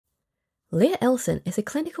Leah Elson is a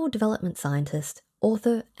clinical development scientist,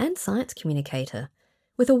 author, and science communicator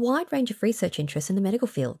with a wide range of research interests in the medical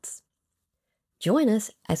fields. Join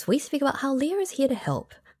us as we speak about how Leah is here to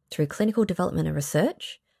help through clinical development and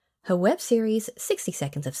research, her web series 60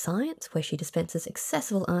 Seconds of Science, where she dispenses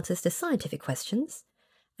accessible answers to scientific questions,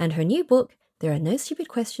 and her new book, There Are No Stupid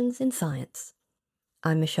Questions in Science.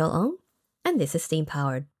 I'm Michelle Ong, and this is Steam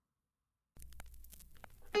Powered.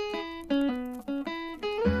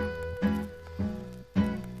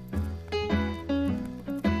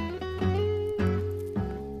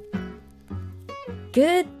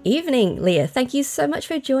 Good evening, Leah. Thank you so much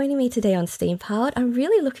for joining me today on Steam Powered. I'm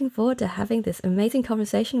really looking forward to having this amazing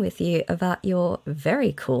conversation with you about your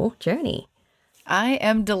very cool journey. I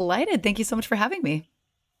am delighted. Thank you so much for having me.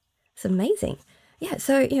 It's amazing. Yeah,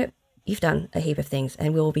 so, you've done a heap of things,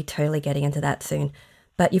 and we'll be totally getting into that soon.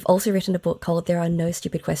 But you've also written a book called There Are No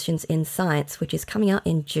Stupid Questions in Science, which is coming out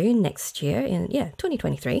in June next year, in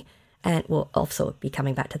 2023. And we'll also be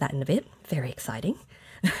coming back to that in a bit. Very exciting.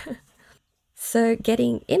 So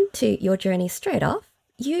getting into your journey straight off,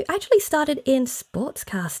 you actually started in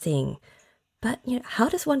sportscasting. But, how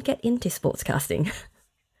does one get into sportscasting?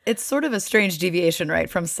 It's sort of a strange deviation, right,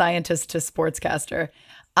 from scientist to sportscaster.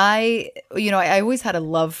 I always had a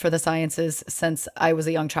love for the sciences since I was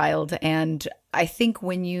a young child. And I think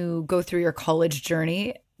when you go through your college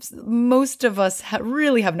journey, most of us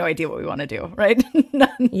really have no idea what we want to do, right?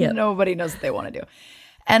 Yep. Nobody knows what they want to do.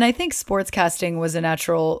 And I think sportscasting was a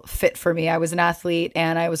natural fit for me. I was an athlete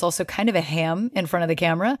and I was also kind of a ham in front of the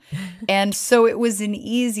camera. And so it was an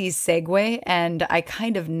easy segue and I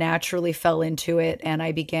kind of naturally fell into it. And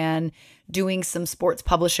I began doing some sports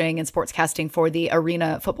publishing and sportscasting for the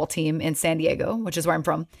arena football team in San Diego, which is where I'm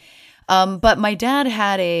from. But my dad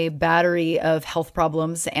had a battery of health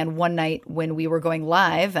problems. And one night when we were going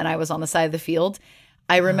live and I was on the side of the field,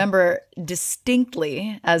 I remember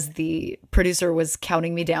distinctly as the producer was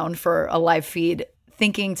counting me down for a live feed,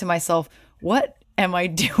 thinking to myself, what am I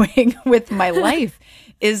doing with my life?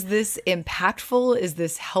 Is this impactful? Is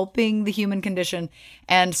this helping the human condition?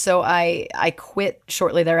 And so I quit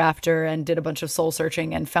shortly thereafter and did a bunch of soul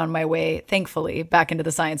searching and found my way, thankfully, back into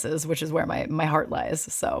the sciences, which is where my heart lies.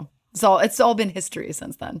 So it's all been history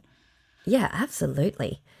since then. Yeah,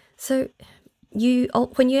 absolutely. So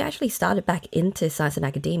when you actually started back into science and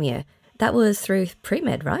academia, that was through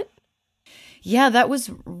pre-med, right? Yeah, that was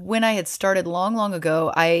when I had started long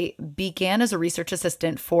ago. I began as a research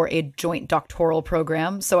assistant for a joint doctoral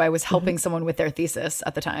program. So I was helping someone with their thesis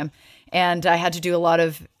at the time. And I had to do a lot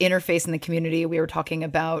of interface in the community. We were talking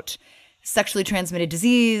about sexually transmitted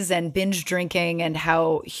disease and binge drinking and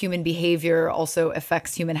how human behavior also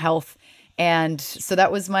affects human health. And so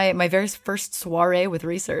that was my very first soiree with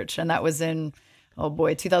research. And that was in,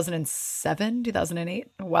 2007, 2008,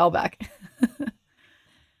 a while back.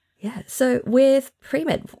 Yeah. So with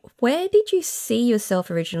pre-med, where did you see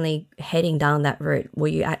yourself originally heading down that route? Were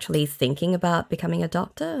you actually thinking about becoming a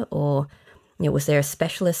doctor, or was there a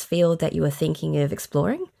specialist field that you were thinking of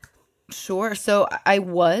exploring? Sure. So I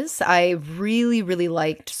really, really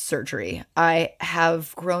liked surgery. I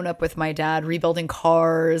have grown up with my dad rebuilding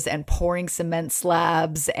cars and pouring cement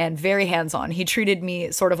slabs and very hands-on. He treated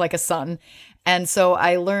me sort of like a son. And so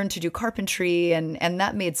I learned to do carpentry and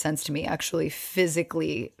that made sense to me, actually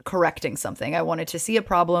physically correcting something. I wanted to see a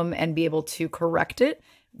problem and be able to correct it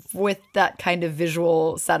with that kind of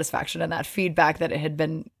visual satisfaction and that feedback that it had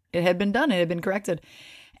been done, it had been corrected.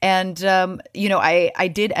 And,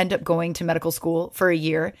 I did end up going to medical school for a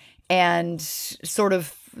year and sort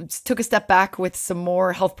of took a step back with some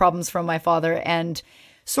more health problems from my father and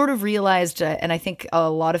sort of realized, and I think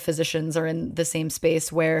a lot of physicians are in the same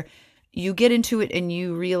space, where you get into it and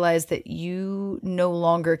you realize that you no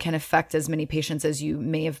longer can affect as many patients as you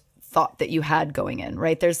may have thought that you had going in,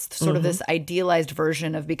 right? There's sort of this idealized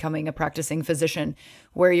version of becoming a practicing physician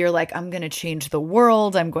where you're like, I'm going to change the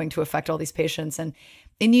world. I'm going to affect all these patients. And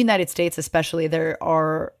in the United States, especially, there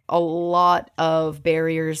are a lot of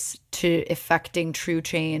barriers to effecting true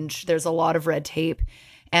change. There's a lot of red tape.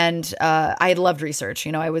 And I loved research.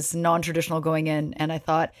 I was non-traditional going in, and I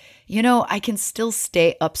thought, I can still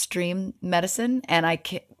stay upstream medicine and I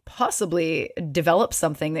can possibly develop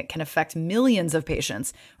something that can affect millions of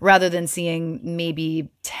patients rather than seeing maybe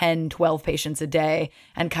 10, 12 patients a day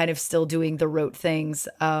and kind of still doing the rote things.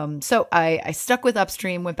 So I stuck with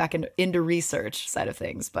upstream, went back into research side of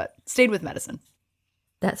things, but stayed with medicine.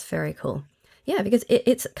 That's very cool. Yeah, because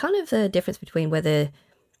it's kind of the difference between whether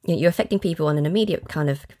you're affecting people on an immediate kind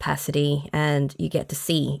of capacity and you get to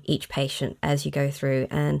see each patient as you go through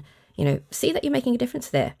and, see that you're making a difference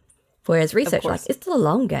there. Whereas Of research, like, course. it's still a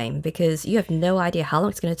long game because you have no idea how long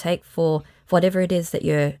it's going to take for whatever it is that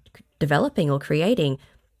you're developing or creating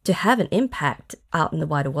to have an impact out in the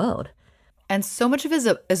wider world. And so much of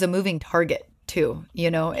it is a moving target too.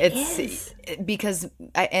 It's Yes. because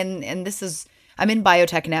and this is, I'm in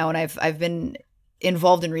biotech now, and I've been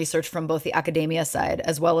involved in research from both the academia side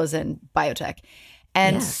as well as in biotech.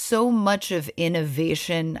 And Yeah. so much of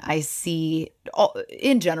innovation I see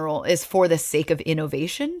in general is for the sake of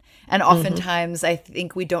innovation. And Hmm. oftentimes I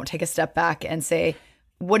think we don't take a step back and say,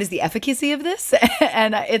 what is the efficacy of this?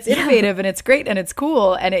 And it's Yeah. innovative and it's great and it's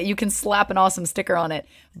cool and you can slap an awesome sticker on it.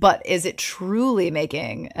 But is it truly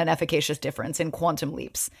making an efficacious difference in quantum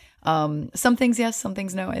leaps? Some things yes, some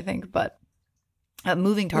things no, I think. But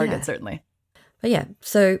moving target, Yeah. certainly. But yeah,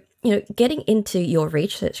 so, getting into your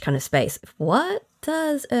research kind of space, what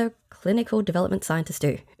does a clinical development scientist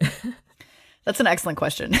do? That's an excellent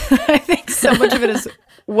question. I think so much of it is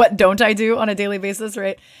what don't I do on a daily basis,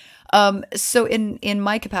 right? So in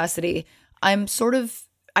my capacity,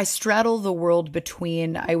 I straddle the world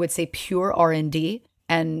between, I would say, pure R&D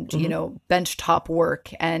and, Hmm. bench top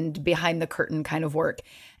work and behind the curtain kind of work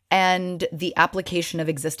and the application of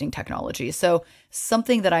existing technology. So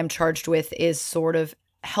something that I'm charged with is sort of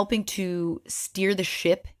helping to steer the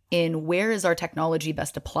ship in where is our technology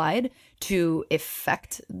best applied to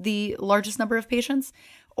affect the largest number of patients,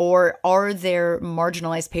 or are there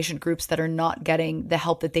marginalized patient groups that are not getting the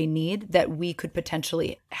help that they need that we could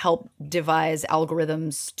potentially help devise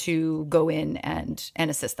algorithms to go in and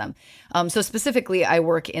assist them? So specifically, I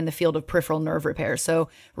work in the field of peripheral nerve repair. So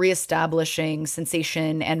reestablishing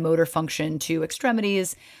sensation and motor function to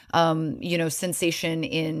extremities, sensation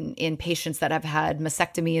in patients that have had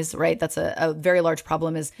mastectomies, right? That's a very large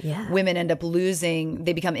problem is Yeah. women end up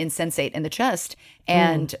they become insensate in the chest. Mm.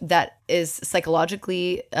 And that is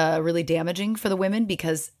psychologically really damaging for the women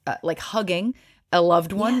because like hugging a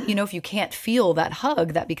loved one, Yeah. if you can't feel that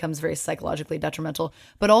hug, that becomes very psychologically detrimental,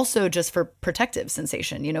 but also just for protective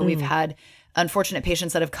sensation. We've Mm. had unfortunate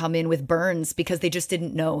patients that have come in with burns because they just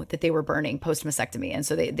didn't know that they were burning post mastectomy. And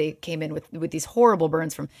so they came in with these horrible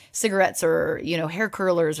burns from cigarettes or, hair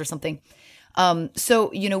curlers or something. So,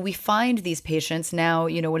 we find these patients now,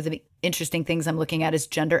 one of the interesting things I'm looking at is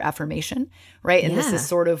gender affirmation, right? And this is Yeah.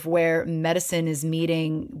 sort of where medicine is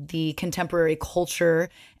meeting the contemporary culture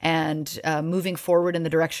and moving forward in the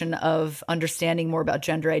direction of understanding more about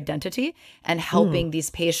gender identity and Mm. helping these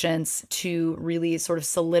patients to really sort of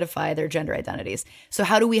solidify their gender identities. So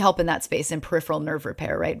how do we help in that space in peripheral nerve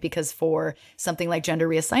repair, right? Because for something like gender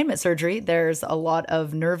reassignment surgery, there's a lot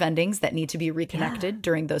of nerve endings that need to be reconnected Yeah.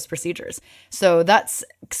 during those procedures. So that's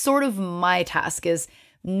sort of my task, is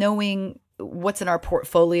knowing what's in our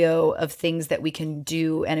portfolio of things that we can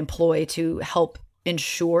do and employ to help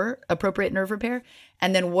ensure appropriate nerve repair.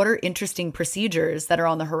 And then what are interesting procedures that are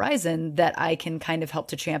on the horizon that I can kind of help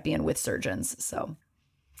to champion with surgeons. So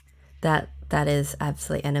That is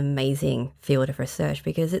absolutely an amazing field of research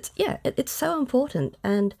because it's so important.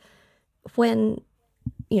 And when,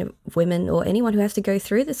 women or anyone who has to go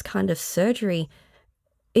through this kind of surgery,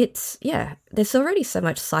 there's already so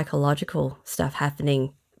much psychological stuff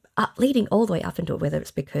happening, leading all the way up into it, whether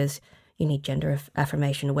it's because you need gender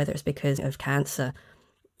affirmation or whether it's because of cancer.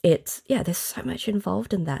 There's so much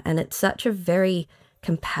involved in that. And it's such a very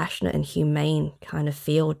compassionate and humane kind of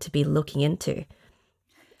field to be looking into.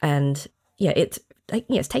 And it's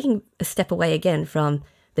taking a step away again from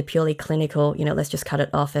the purely clinical, let's just cut it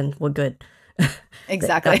off and we're good.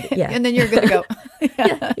 exactly. Yeah. And then you're good to go.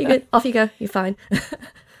 Yeah, you're good. Off you go. You're fine.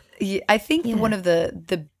 Yeah, I think one Yeah. of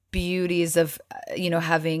the beauties of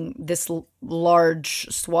having this large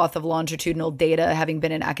swath of longitudinal data, having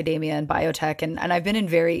been in academia and biotech, and I've been in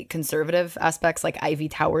very conservative aspects like ivy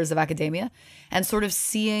towers of academia, and sort of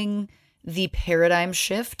seeing the paradigm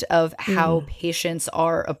shift of how Mm. patients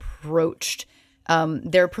are approached.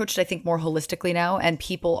 They're approached, I think, more holistically now, and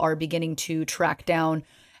people are beginning to track down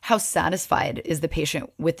how satisfied is the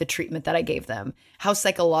patient with the treatment that I gave them? How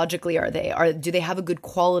psychologically are they? Do they have a good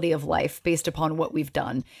quality of life based upon what we've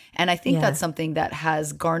done? And I think Yeah. that's something that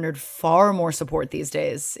has garnered far more support these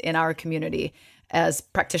days in our community as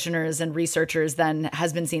practitioners and researchers than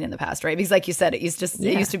has been seen in the past, right? Because like you said, it used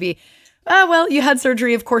to be, well, you had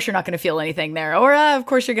surgery. Of course, you're not going to feel anything there. Or, of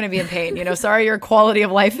course, you're going to be in pain. Sorry, your quality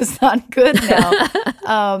of life is not good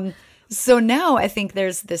now. So now I think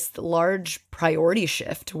there's this large priority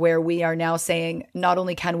shift where we are now saying, not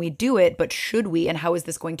only can we do it, but should we? And how is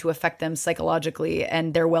this going to affect them psychologically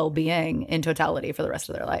and their well-being in totality for the rest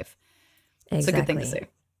of their life? It's a good thing to Exactly.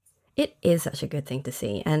 see. It is such a good thing to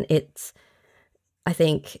see. And I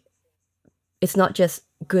think it's not just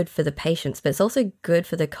good for the patients, but it's also good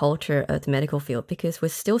for the culture of the medical field, because we're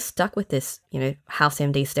still stuck with this, house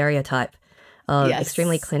MD stereotype of Yes.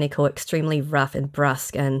 extremely clinical, extremely rough and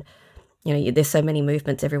brusque. And, there's so many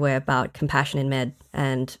movements everywhere about compassion in med,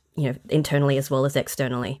 and, internally as well as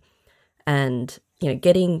externally. And,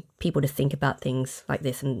 getting people to think about things like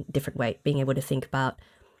this in a different way, being able to think about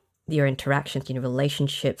your interactions,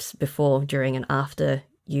 relationships before, during, and after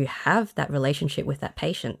you have that relationship with that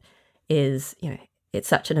patient is, it's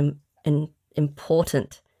such an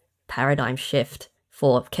important paradigm shift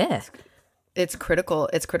for care. It's critical.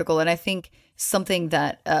 It's critical. And I think something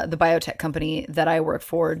that the biotech company that I work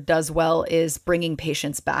for does well is bringing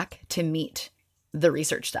patients back to meet the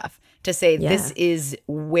research staff, to say, this is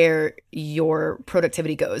where your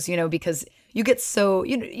productivity goes, because you get so,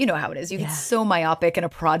 you know how it is. You get so myopic in a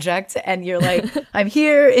project and you're like, I'm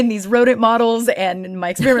here in these rodent models and my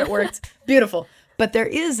experiment worked. Beautiful. But there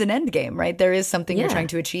is an end game, right? There is something you're trying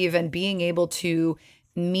to achieve, and being able to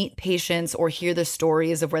meet patients or hear the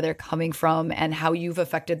stories of where they're coming from and how you've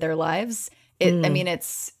affected their lives. I mean,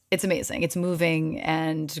 it's amazing. It's moving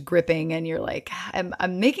and gripping, and you're like,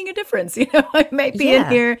 I'm making a difference. I might be in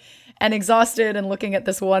here and exhausted and looking at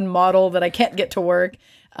this one model that I can't get to work.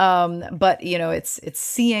 But it's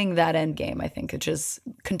seeing that end game, I think, which is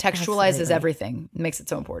contextualizes everything, makes it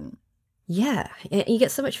so important. Yeah, you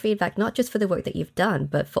get so much feedback, not just for the work that you've done,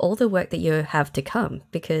 but for all the work that you have to come,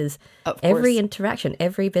 because every interaction,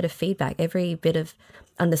 every bit of feedback, every bit of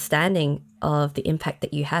understanding of the impact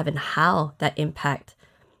that you have and how that impact,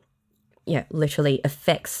 literally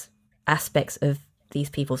affects aspects of these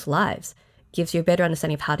people's lives, gives you a better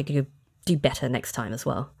understanding of how to do better next time as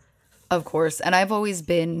well. Of course. And I've always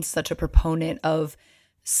been such a proponent of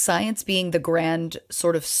science being the grand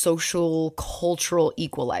sort of social, cultural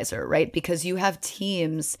equalizer, right? Because you have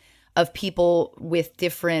teams of people with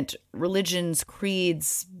different religions,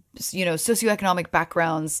 creeds, socioeconomic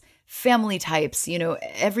backgrounds, family types,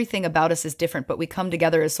 everything about us is different, but we come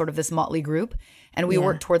together as sort of this motley group, and we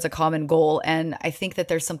work towards a common goal. And I think that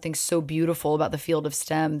there's something so beautiful about the field of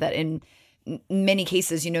STEM that in many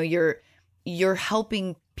cases, you're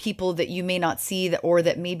helping people that you may not see, that or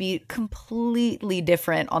that may be completely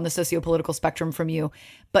different on the sociopolitical spectrum from you,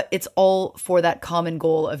 but it's all for that common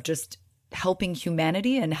goal of just helping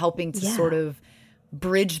humanity and helping to sort of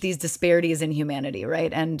bridge these disparities in humanity,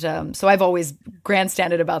 right? And so I've always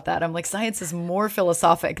grandstanded about that. I'm like, science is more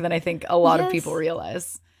philosophic than I think a lot of people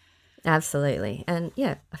realize. Absolutely. And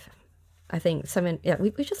I think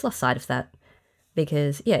we just lost sight of that.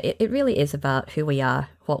 Because, it really is about who we are,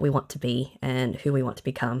 what we want to be, and who we want to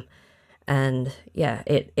become. And,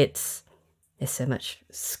 there's so much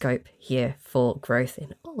scope here for growth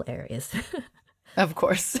in all areas. Of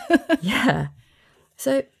course.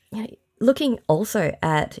 So, looking also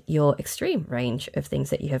at your extreme range of things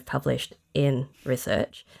that you have published in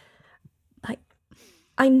research,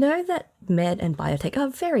 I know that med and biotech are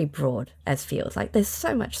very broad as fields. There's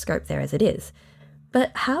so much scope there as it is.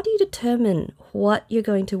 But how do you determine what you're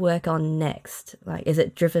going to work on next? Is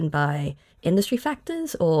it driven by industry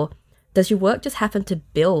factors, or does your work just happen to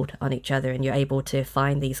build on each other and you're able to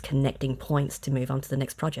find these connecting points to move on to the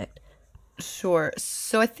next project? Sure.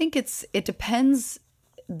 So I think it depends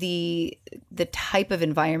the type of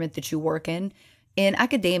environment that you work in. In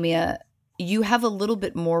academia, you have a little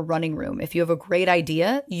bit more running room. If you have a great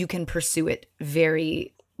idea, you can pursue it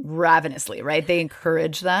very ravenously, right? They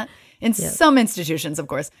encourage that. In some institutions, of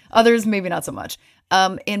course. Others, maybe not so much.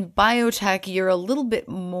 In biotech, you're a little bit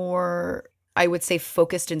more, I would say,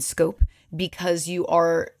 focused in scope, because you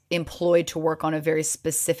are employed to work on a very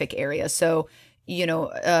specific area. So,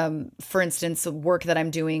 for instance, work that I'm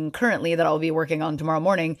doing currently that I'll be working on tomorrow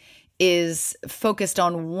morning is focused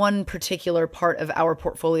on one particular part of our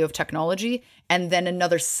portfolio of technology, and then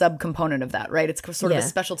another subcomponent of that, right? It's sort of a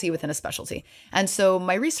specialty within a specialty. And so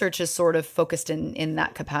my research is sort of focused in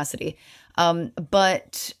that capacity.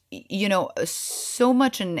 But, so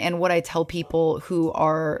much, and what I tell people who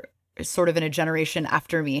are sort of in a generation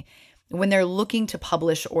after me, when they're looking to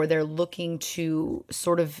publish or they're looking to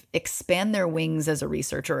sort of expand their wings as a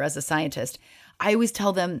researcher, as a scientist, I always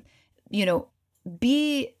tell them,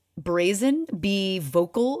 be brazen, be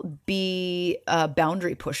vocal, be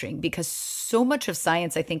boundary pushing, because so much of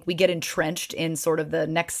science, I think we get entrenched in sort of the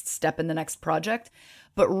next step in the next project.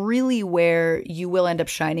 But really where you will end up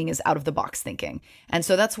shining is out of the box thinking. And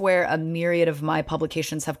so that's where a myriad of my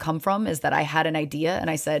publications have come from, is that I had an idea and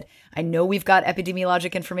I said, I know we've got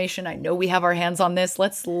epidemiologic information. I know we have our hands on this.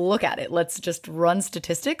 Let's look at it. Let's just run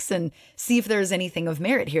statistics and see if there's anything of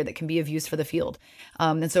merit here that can be of use for the field.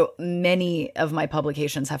 And so many of my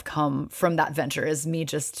publications have come from that venture, as me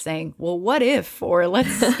just saying, well, what if, or let's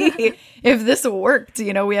see if this worked.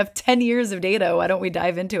 You know, we have 10 years of data. Why don't we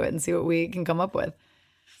dive into it and see what we can come up with?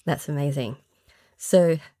 That's amazing.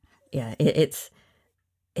 So yeah, it's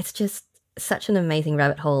just such an amazing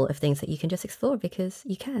rabbit hole of things that you can just explore because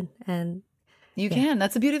you can. And you can.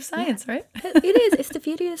 That's the beauty of science, right? It is. It's the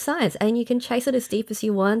beauty of science. And you can chase it as deep as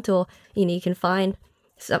you want, or, you know, you can find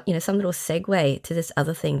some little segue to this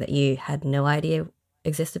other thing that you had no idea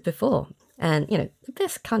existed before. And, you know, the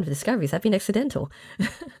best kind of discoveries have been accidental.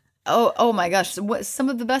 Oh my gosh. Some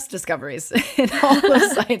of the best discoveries in all of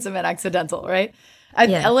science have been accidental, right?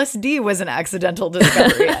 LSD was an accidental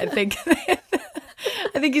discovery. I think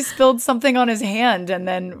he spilled something on his hand and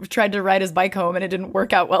then tried to ride his bike home and it didn't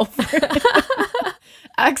work out well for him.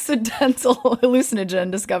 Accidental hallucinogen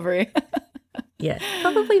discovery. Yeah,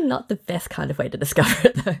 probably not the best kind of way to discover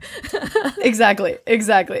it, though. Exactly.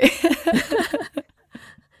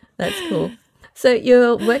 That's cool. So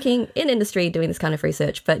you're working in industry doing this kind of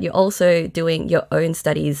research, but you're also doing your own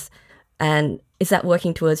studies. And is that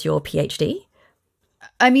working towards your PhD?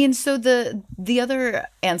 I mean, so the other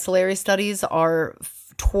ancillary studies are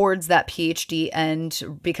towards that PhD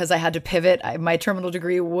end. Because I had to pivot, my terminal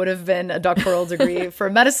degree would have been a doctoral degree for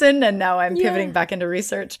medicine, and now I'm pivoting back into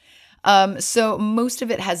research. So most of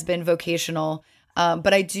it has been vocational,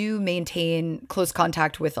 but I do maintain close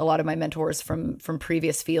contact with a lot of my mentors from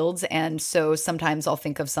previous fields. And so sometimes I'll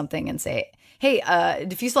think of something and say, hey,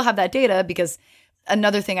 if you still have that data, because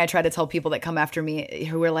another thing I try to tell people that come after me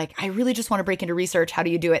who are like, I really just want to break into research. How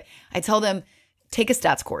do you do it? I tell them, take a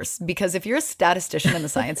stats course, because if you're a statistician in the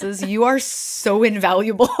sciences, you are so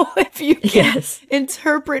invaluable. If you can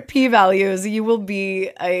interpret p-values, you will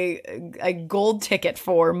be a gold ticket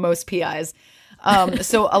for most PIs.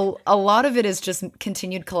 So a lot of it is just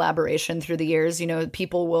continued collaboration through the years. You know,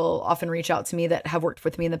 people will often reach out to me that have worked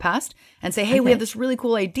with me in the past and say, hey, we have this really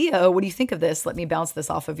cool idea. What do you think of this? Let me bounce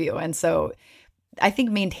this off of you. And so I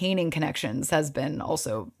think maintaining connections has been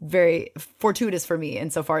also very fortuitous for me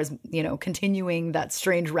insofar as, you know, continuing that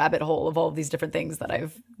strange rabbit hole of all of these different things that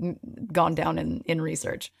I've gone down in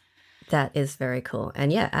research. That is very cool.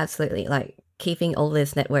 And yeah, absolutely. Like keeping all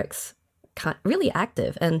those networks really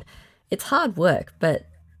active. And it's hard work, but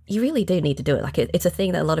you really do need to do it. Like it's a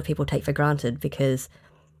thing that a lot of people take for granted because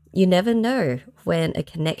you never know when a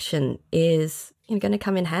connection is going to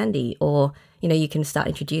come in handy, or, you know, you can start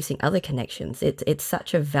introducing other connections. It's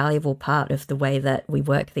such a valuable part of the way that we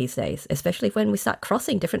work these days, especially when we start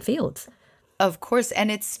crossing different fields. Of course.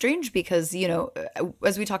 And it's strange because, you know,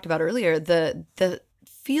 as we talked about earlier, the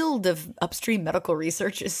field of upstream medical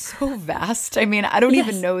research is so vast. I mean, I don't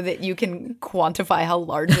even know that you can quantify how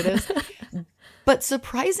large it is. But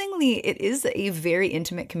surprisingly, it is a very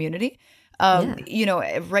intimate community. You know,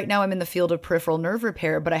 right now I'm in the field of peripheral nerve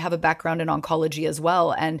repair, but I have a background in oncology as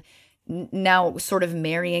well. And now sort of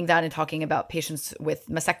marrying that and talking about patients with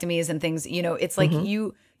mastectomies and things, you know, it's like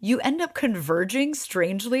you end up converging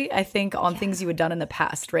strangely, I think, on things you had done in the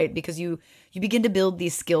past, right? Because you begin to build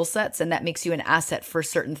these skill sets and that makes you an asset for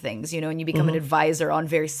certain things, you know, and you become an advisor on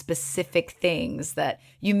very specific things that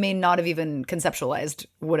you may not have even conceptualized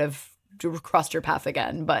would have crossed your path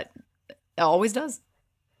again, but it always does.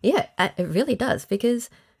 Yeah, it really does, because,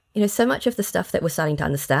 you know, so much of the stuff that we're starting to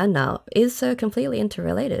understand now is so completely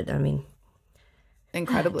interrelated. I mean,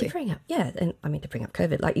 incredibly. To bring up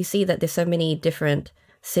COVID, like you see that there's so many different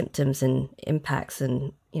symptoms and impacts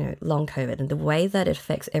and, you know, long COVID and the way that it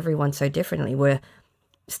affects everyone so differently. We're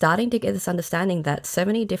starting to get this understanding that so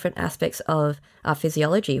many different aspects of our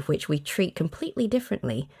physiology, which we treat completely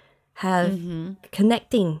differently, have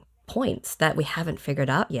connecting points that we haven't figured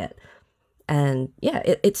out yet. And yeah,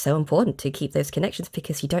 it's so important to keep those connections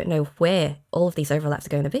because you don't know where all of these overlaps are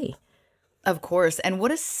going to be. Of course. And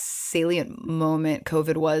what a salient moment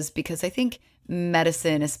COVID was, because I think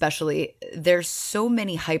medicine especially, there's so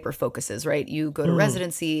many hyper focuses, right? You go to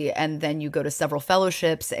residency and then you go to several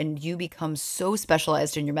fellowships and you become so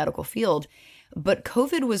specialized in your medical field. But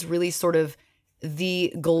COVID was really sort of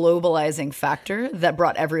the globalizing factor that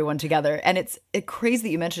brought everyone together. And it's crazy that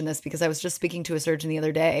you mentioned this, because I was just speaking to a surgeon the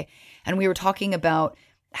other day and we were talking about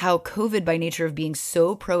how COVID, by nature of being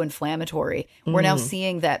so pro-inflammatory, we're now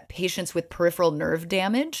seeing that patients with peripheral nerve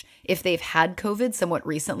damage, if they've had COVID somewhat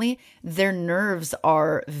recently, their nerves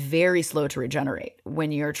are very slow to regenerate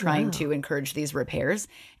when you're trying to encourage these repairs.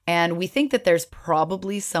 And we think that there's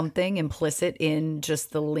probably something implicit in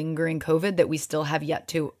just the lingering COVID that we still have yet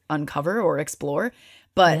to uncover or explore.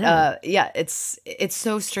 But it's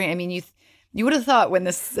so strange. I mean, you would have thought when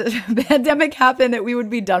this pandemic happened that we would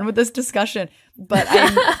be done with this discussion, but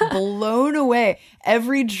I'm blown away.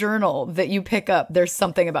 Every journal that you pick up, there's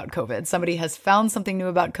something about COVID. Somebody has found something new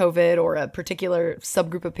about COVID or a particular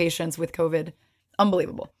subgroup of patients with COVID.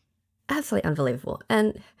 Unbelievable. Absolutely unbelievable.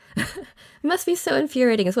 And it must be so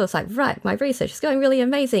infuriating as well. It's like, right, my research is going really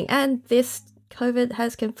amazing, and this COVID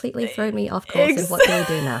has completely thrown me off course. And what do we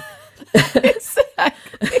do now?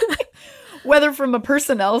 Exactly. Whether from a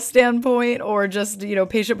personnel standpoint or just,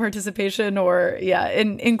 patient participation or,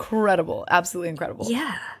 incredible. Absolutely incredible.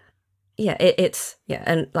 Yeah. Yeah, it's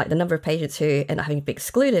and like the number of patients who end up having to be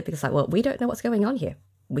excluded because like, well, we don't know what's going on here.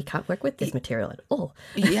 We can't work with this material at all.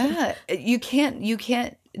 Yeah, you can't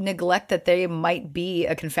neglect that they might be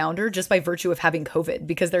a confounder just by virtue of having COVID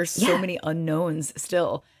because there's so many unknowns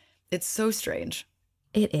still. It's so strange.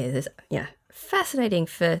 It is. Yeah. Fascinating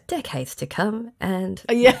for decades to come, and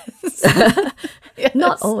yes,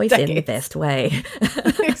 not always in the best way.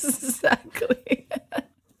 Exactly.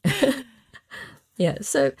 Yeah.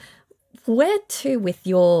 So where to with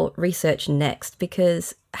your research next?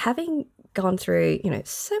 Because having gone through,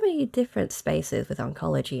 so many different spaces with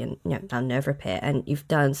oncology and done nerve repair, and you've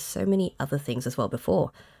done so many other things as well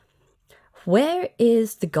before, where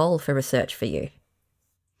is the goal for research for you?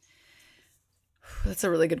 That's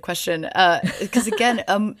a really good question. Because again,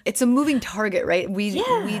 it's a moving target, right? We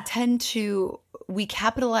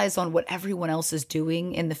capitalize on what everyone else is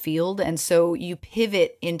doing in the field. And so you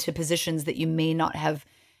pivot into positions that you may not have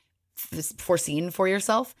foreseen for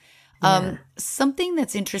yourself. Something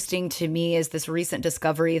that's interesting to me is this recent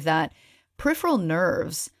discovery that peripheral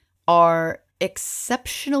nerves are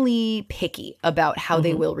exceptionally picky about how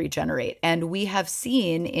they will regenerate. And we have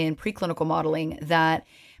seen in preclinical modeling that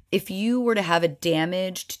if you were to have a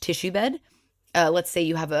damaged tissue bed, let's say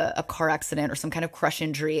you have a car accident or some kind of crush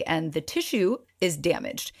injury and the tissue is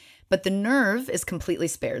damaged, but the nerve is completely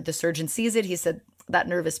spared. The surgeon sees it. He said, that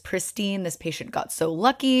nerve is pristine. This patient got so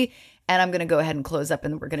lucky, and I'm going to go ahead and close up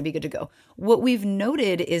and we're going to be good to go. What we've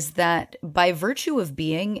noted is that by virtue of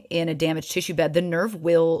being in a damaged tissue bed, the nerve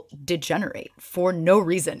will degenerate for no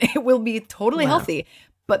reason. It will be totally healthy,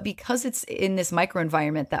 but because it's in this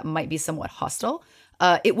microenvironment that might be somewhat hostile,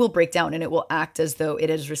 it will break down and it will act as though it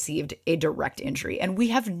has received a direct injury. And we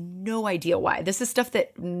have no idea why. This is stuff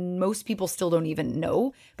that most people still don't even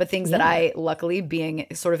know, but things that I, luckily, being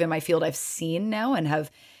sort of in my field, I've seen now and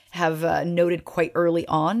have noted quite early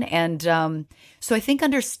on. And so I think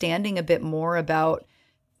understanding a bit more about,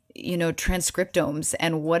 transcriptomes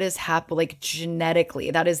and what is happening, like genetically,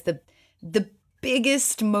 that is the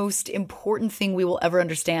biggest, most important thing we will ever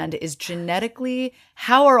understand is genetically,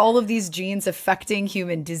 how are all of these genes affecting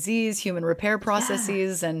human disease, human repair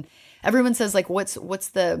processes? And everyone says like, what's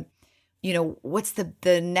the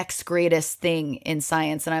next greatest thing in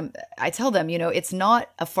science? And I tell them, it's not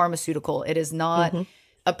a pharmaceutical. It is not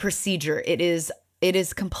a procedure. It is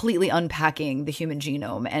completely unpacking the human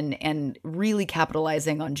genome and really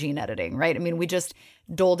capitalizing on gene editing, right? I mean, we just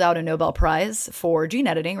doled out a Nobel Prize for gene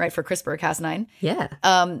editing, right, for CRISPR-Cas9. Yeah.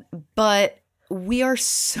 But we are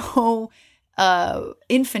so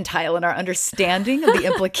infantile in our understanding of the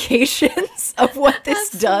implications of what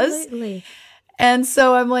this does. And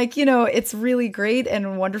so I'm like, it's really great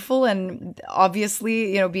and wonderful. And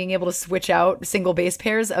obviously, being able to switch out single base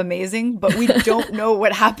pairs, amazing. But we don't know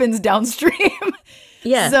what happens downstream.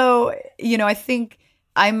 Yeah. So, I think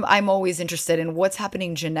I'm always interested in what's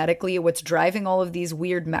happening genetically, what's driving all of these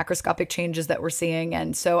weird macroscopic changes that we're seeing.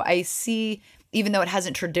 And so I see, even though it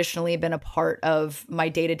hasn't traditionally been a part of my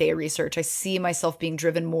day-to-day research, I see myself being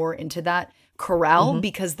driven more into that corral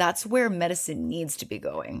because that's where medicine needs to be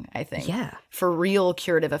going, I think, for real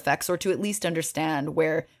curative effects, or to at least understand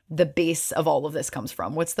where the base of all of this comes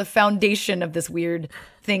from. What's the foundation of this weird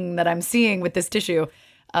thing that I'm seeing with this tissue?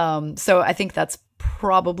 So I think that's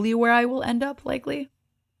probably where I will end up, likely.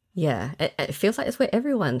 Yeah, it feels like it's where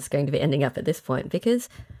everyone's going to be ending up at this point because,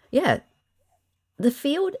 the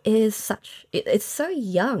field is it's so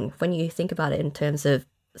young when you think about it in terms of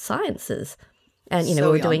sciences. And,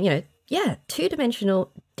 we're doing,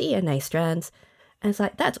 two-dimensional DNA strands. And it's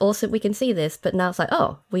like, that's awesome, we can see this. But now it's like,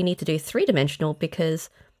 oh, we need to do three-dimensional because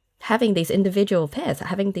having these individual pairs,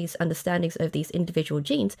 having these understandings of these individual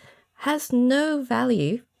genes has no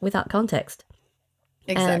value without context.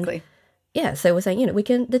 Exactly. Yeah, so we're saying, we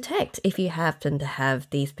can detect if you happen to have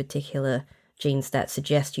these particular genes that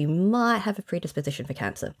suggest you might have a predisposition for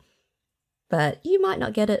cancer. But you might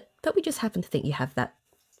not get it, but we just happen to think you have that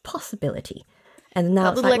possibility. And now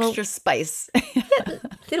That it's little like, extra spice.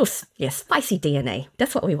 little spicy DNA.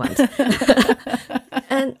 That's what we want.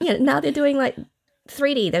 And now they're doing like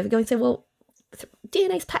 3D. They're going to say, well,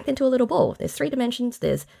 DNA's packed into a little ball. There's 3 dimensions,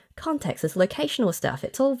 there's context, there's locational stuff.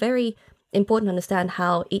 It's all very important to understand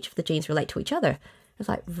how each of the genes relate to each other. It's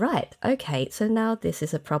like, right, okay, so now this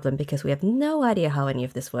is a problem because we have no idea how any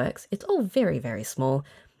of this works. It's all very, very small.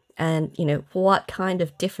 And, what kind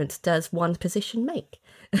of difference does one position make?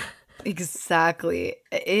 Exactly.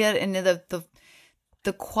 And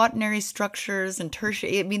the quaternary structures and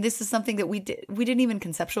tertiary, I mean, this is something that we didn't even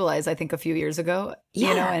conceptualize, I think, a few years ago.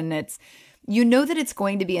 Yeah. And it's, that it's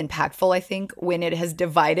going to be impactful, I think, when it has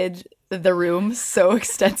divided the room so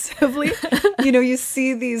extensively. You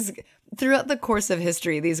see these throughout the course of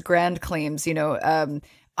history, these grand claims,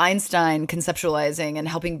 Einstein conceptualizing and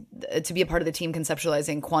helping to be a part of the team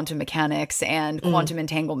conceptualizing quantum mechanics and quantum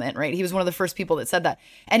entanglement, right? He was one of the first people that said that.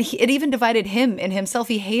 And it even divided him in himself.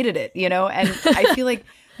 He hated it, And I feel like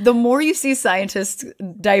the more you see scientists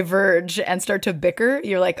diverge and start to bicker,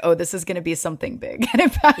 you're like, oh, this is going to be something big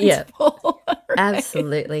and impactful. Yeah, right?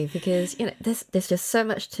 Absolutely. Because, there's just so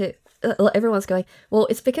much to... everyone's going, well,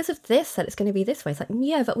 it's because of this that it's going to be this way. It's like,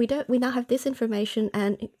 yeah, but we now have this information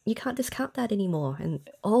and you can't discount that anymore. And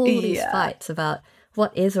all these fights about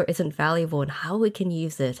what is or isn't valuable and how we can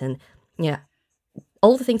use it. And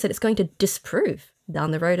all the things that it's going to disprove down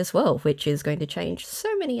the road as well, which is going to change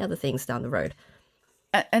so many other things down the road.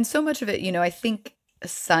 And so much of it, I think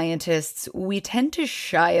scientists, we tend to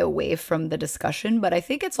shy away from the discussion, but I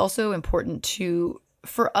think it's also important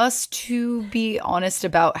for us to be honest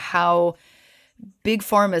about how big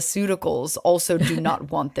pharmaceuticals also do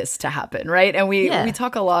not want this to happen, right? And we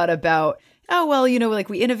talk a lot about, oh, well, like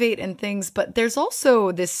we innovate in things, but there's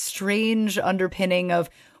also this strange underpinning of,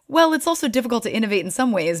 well, it's also difficult to innovate in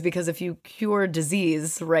some ways because if you cure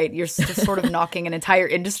disease, right, you're just sort of knocking an entire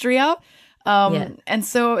industry out. And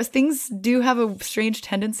so things do have a strange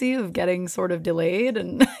tendency of getting sort of delayed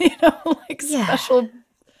and,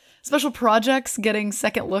 special projects getting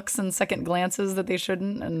second looks and second glances that they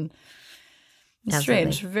shouldn't. And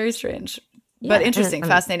strange, very strange, but interesting,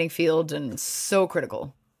 fascinating field and so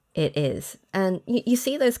critical. It is. And you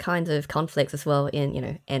see those kinds of conflicts as well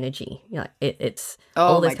in, energy. It's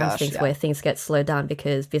all those kinds of things where things get slowed down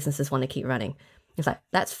because businesses want to keep running. It's like,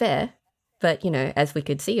 that's fair. But, as we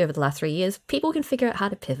could see over the last 3 years, people can figure out how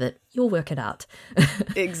to pivot. You'll work it out.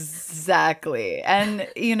 Exactly. And,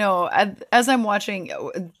 as I'm watching,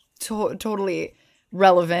 totally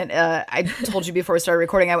relevant. I told you before we started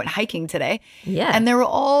recording, I went hiking today. Yeah. And there were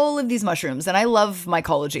all of these mushrooms. And I love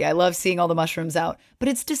mycology. I love seeing all the mushrooms out. But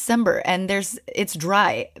it's December and it's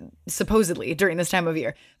dry, supposedly, during this time of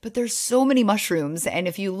year. But there's so many mushrooms. And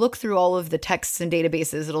if you look through all of the texts and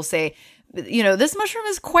databases, it'll say, this mushroom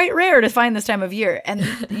is quite rare to find this time of year. And,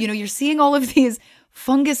 you're seeing all of these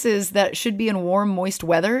funguses that should be in warm, moist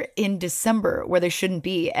weather in December where they shouldn't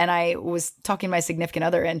be. And I was talking to my significant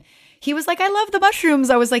other and he was like, I love the mushrooms.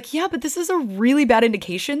 I was like, yeah, but this is a really bad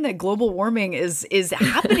indication that global warming is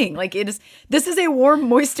happening. This is a warm,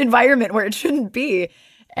 moist environment where it shouldn't be.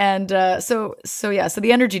 And so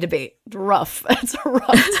the energy debate, rough. It's a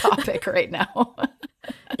rough topic right now.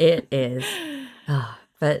 It is.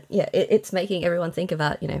 But it's making everyone think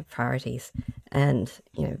about, priorities and,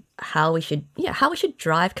 how we should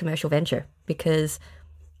drive commercial venture, because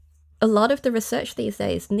a lot of the research these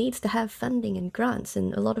days needs to have funding and grants,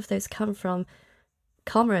 and a lot of those come from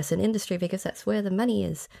commerce and industry because that's where the money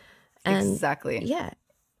is. And exactly. Yeah,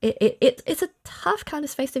 it's a tough kind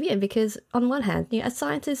of space to be in because on one hand, as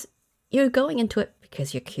scientists, you're going into it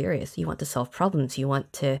because you're curious. You want to solve problems. You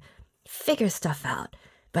want to figure stuff out.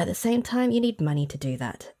 But at the same time, you need money to do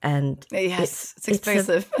that. And yes, it's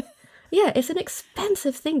expensive. It's an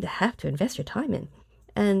expensive thing to have to invest your time in.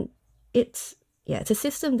 And it's a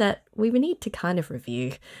system that we would need to kind of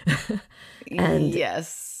review. And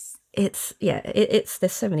yes. It's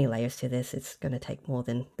there's so many layers to this. It's going to take more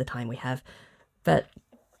than the time we have. But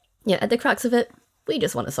at the crux of it, we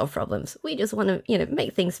just want to solve problems. We just want to,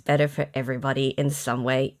 make things better for everybody in some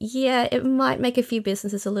way. Yeah, it might make a few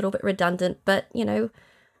businesses a little bit redundant, but,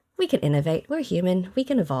 we can innovate. We're human. We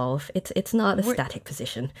can evolve. It's not a static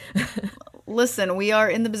position. Listen, we are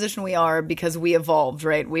in the position we are because we evolved,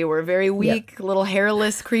 right? We were very weak, little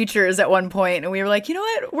hairless creatures at one point, and we were like, you know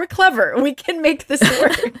what? We're clever. We can make this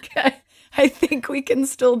work. I think we can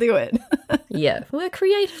still do it. Yeah, we're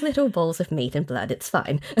creative little balls of meat and blood. It's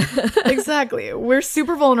fine. Exactly. We're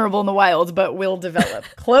super vulnerable in the wild, but we'll develop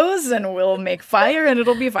clothes and we'll make fire and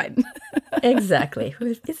it'll be fine. Exactly.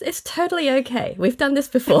 It's totally okay. We've done this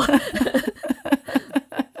before.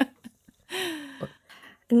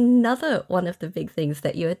 Another one of the big things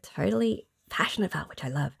that you're totally passionate about, which I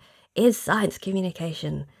love, is science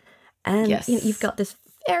communication. And Yes. you've got this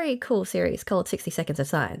very cool series called 60 Seconds of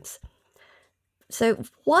Science. So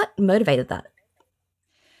what motivated that?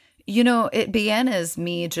 It began as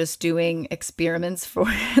me just doing experiments for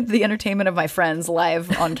the entertainment of my friends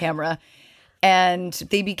live on camera. And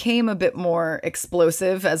they became a bit more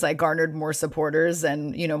explosive as I garnered more supporters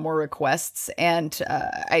and, more requests. And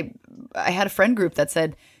I had a friend group that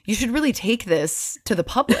said, you should really take this to the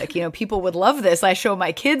public. People would love this. I show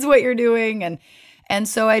my kids what you're doing. And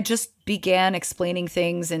so I just began explaining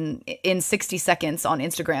things in 60 seconds on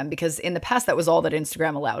Instagram, because in the past, that was all that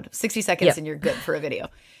Instagram allowed. 60 seconds and you're good for a video.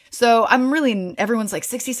 So everyone's like,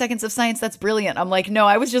 60 seconds of science, that's brilliant. I'm like, no,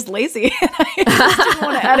 I was just lazy. I just didn't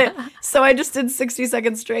want to edit. So I just did 60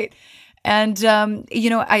 seconds straight. And,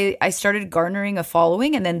 I started garnering a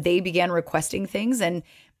following, and then they began requesting things. And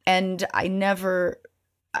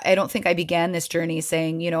I don't think I began this journey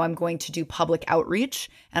saying, I'm going to do public outreach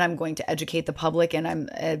and I'm going to educate the public and I'm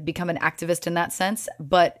become an activist in that sense.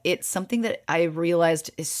 But it's something that I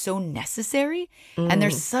realized is so necessary. And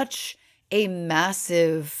there's such a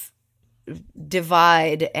massive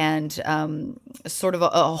divide and sort of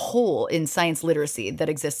a hole in science literacy that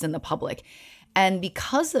exists in the public. And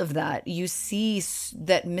because of that, you see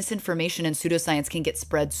that misinformation and pseudoscience can get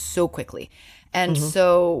spread so quickly. And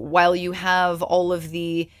so while you have all of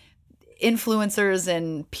the influencers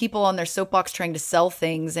and people on their soapbox trying to sell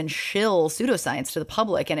things and shill pseudoscience to the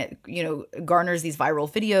public, and it garners these viral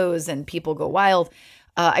videos and people go wild,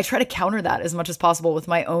 I try to counter that as much as possible with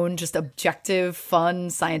my own just objective,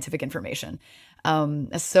 fun, scientific information.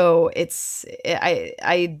 So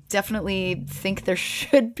I definitely think there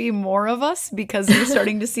should be more of us, because you're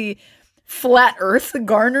starting to see flat Earth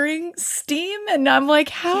garnering steam, and I'm like,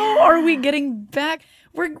 how are we getting back?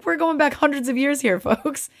 We're going back hundreds of years here,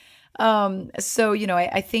 folks. So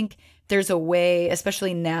I think there's a way,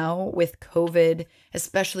 especially now with COVID,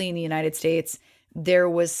 especially in the United States, there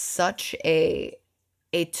was such a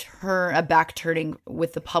back turning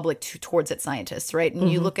with the public towards its scientists, right?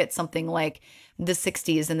 And you look at something like the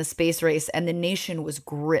 60s and the space race, and the nation was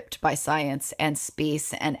gripped by science and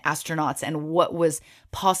space and astronauts and what was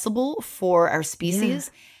possible for our species.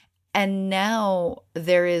 Yeah. And now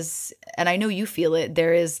there is, and I know you feel it,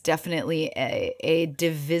 there is definitely a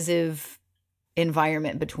divisive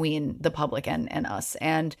environment between the public and us.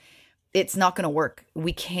 And it's not going to work.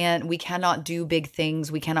 We cannot do big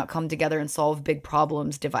things. We cannot come together and solve big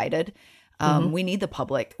problems divided. We need the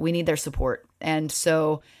public. We need their support. And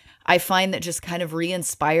so I find that just kind of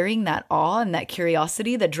re-inspiring that awe and that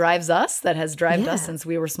curiosity that drives us, that has driven us since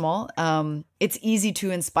we were small. It's easy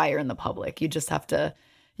to inspire in the public. You just have to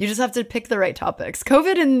pick the right topics.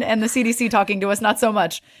 COVID and the CDC talking to us, not so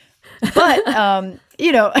much. But,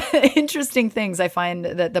 interesting things I find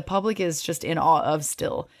that the public is just in awe of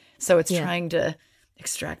still. So it's trying to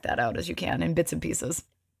extract that out as you can in bits and pieces.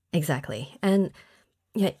 Exactly. And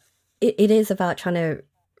it is about trying to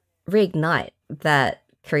reignite that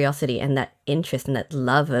curiosity and that interest and that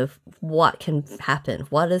love of what can happen,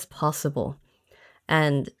 what is possible.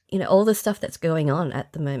 And, all the stuff that's going on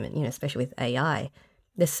at the moment, especially with AI,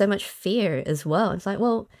 there's so much fear as well. It's like,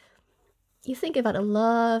 well, you think about a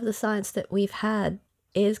lot of the science that we've had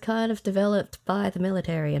is kind of developed by the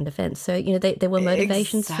military and defense. So, there were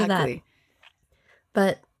motivations for that.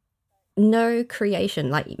 But no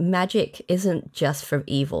creation, like magic isn't just for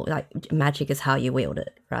evil. Like magic is how you wield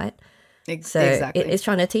it, right? So exactly. It's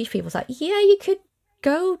trying to teach people, it's like, you could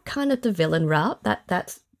go kind of the villain route.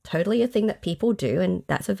 That's totally a thing that people do, and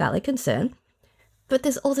that's a valid concern. But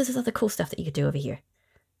there's all this other cool stuff that you could do over here.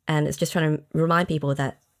 And it's just trying to remind people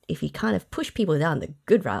that if you kind of push people down the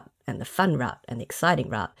good route and the fun route and the exciting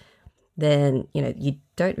route, then, you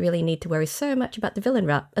don't really need to worry so much about the villain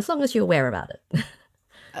route as long as you're aware about it.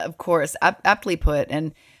 Of course, aptly put.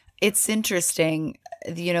 And it's interesting,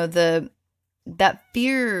 that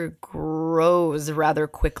fear grows rather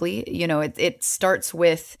quickly. It starts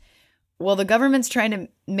with, well, the government's trying to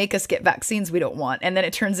make us get vaccines we don't want. And then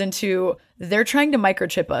it turns into they're trying to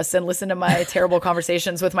microchip us and listen to my terrible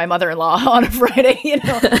conversations with my mother-in-law on a Friday,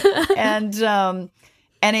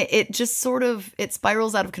 And it just sort of, it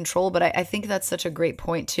spirals out of control. But I think that's such a great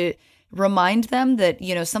point to remind them that,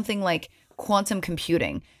 something like quantum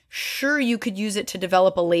computing, sure, you could use it to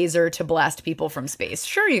develop a laser to blast people from space.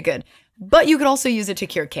 Sure, you could. But you could also use it to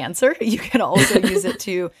cure cancer. You can also use it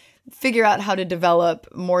to figure out how to develop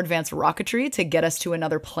more advanced rocketry to get us to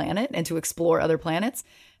another planet and to explore other planets.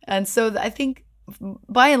 And so I think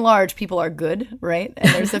by and large, people are good, right?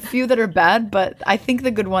 And there's a few that are bad, but I think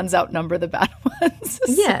the good ones outnumber the bad ones.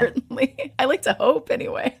 Yeah. Certainly. I like to hope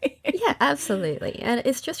anyway. Yeah, absolutely. And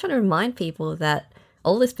it's just trying to remind people that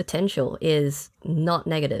all this potential is not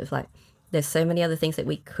negative. Like, there's so many other things that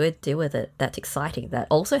we could do with it that's exciting, that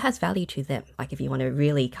also has value to them. Like, if you want to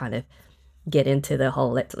really kind of get into the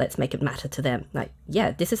whole let's make it matter to them. Like,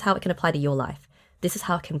 yeah, this is how it can apply to your life. This is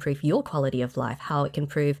how it can improve your quality of life, how it can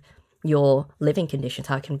improve your living conditions,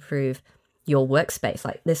 how it can improve your workspace.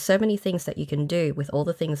 Like, there's so many things that you can do with all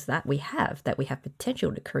the things that we have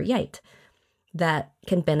potential to create that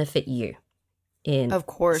can benefit you in, of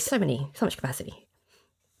course, so much capacity.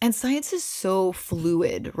 And science is so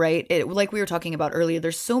fluid, right? Like we were talking about earlier,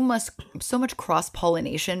 there's so much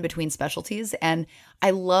cross-pollination between specialties. And I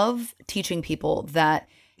love teaching people that,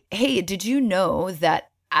 hey, did you know that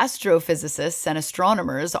astrophysicists and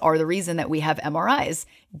astronomers are the reason that we have MRIs?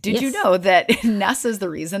 Did you know that NASA's the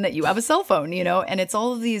reason that you have a cell phone, And it's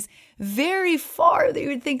all of these very far that you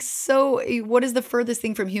would think, so what is the furthest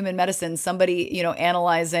thing from human medicine? Somebody,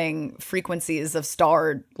 analyzing frequencies of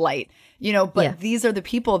star light. But these are the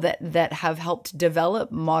people that have helped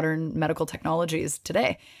develop modern medical technologies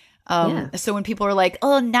today. So when people are like,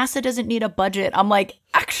 oh, NASA doesn't need a budget, I'm like,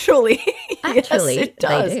 actually, yes, it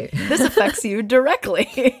does. They do. This affects you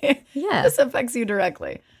directly. Yeah. This affects you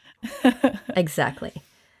directly. Exactly.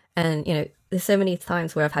 And, there's so many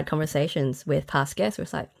times where I've had conversations with past guests where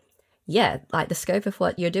it's like, yeah, like the scope of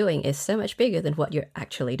what you're doing is so much bigger than what you're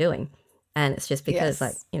actually doing. And it's just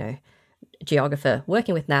because geographer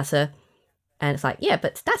working with NASA. And it's like, yeah,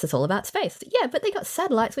 but NASA's all about space. Yeah, but they got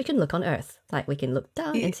satellites we can look on Earth. Like, we can look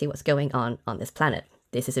down and see what's going on this planet.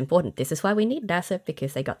 This is important. This is why we need NASA,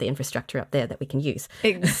 because they got the infrastructure up there that we can use.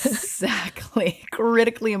 Exactly.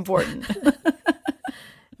 Critically important.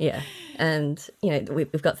 Yeah. And,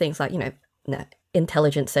 we've got things like,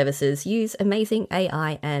 intelligence services use amazing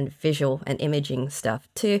AI and visual and imaging stuff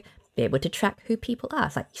to be able to track who people are.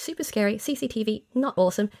 It's like super scary, CCTV, not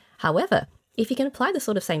awesome. However, if you can apply the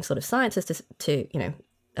same sort of sciences to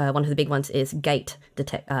one of the big ones is gait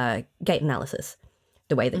analysis,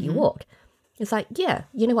 the way that you walk. It's like, yeah,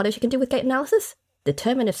 you know what else you can do with gait analysis?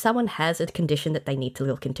 Determine if someone has a condition that they need to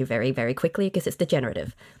look into very, very quickly because it's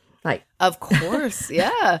degenerative. Like, of course,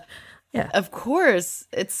 yeah. Yeah. Of course.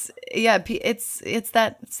 It's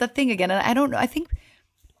that thing again. And I don't know. I think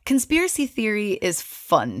conspiracy theory is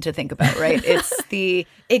fun to think about, right?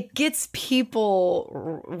 It gets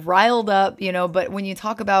people riled up, but when you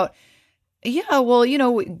talk about, go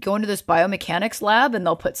into this biomechanics lab and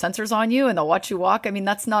they'll put sensors on you and they'll watch you walk. I mean,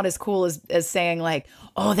 that's not as cool as saying like,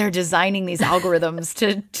 oh, they're designing these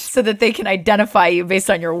algorithms so that they can identify you based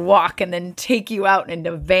on your walk and then take you out in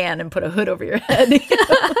a van and put a hood over your head.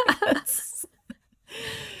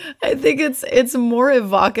 I think it's more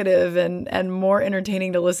evocative and more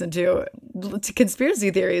entertaining to listen to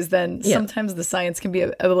conspiracy theories than sometimes the science can be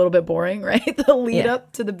a little bit boring, right? The lead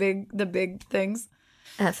up to the big things.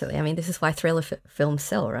 Absolutely. I mean, this is why thriller films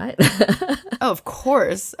sell, right? Oh, of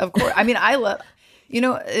course. I mean, I love,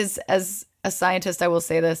 as a scientist, I will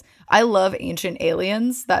say this. I love Ancient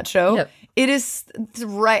Aliens, that show. Yep. It is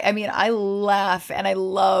right. I mean, I laugh and I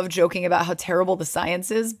love joking about how terrible the science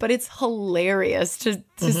is, but it's hilarious to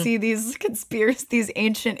see these these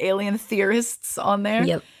ancient alien theorists on there.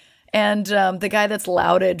 Yep. And the guy that's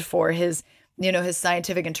lauded for his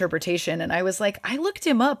scientific interpretation. And I was like, I looked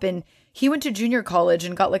him up and he went to junior college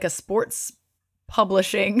and got like a sports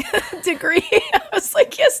publishing degree. I was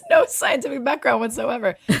like, he has no scientific background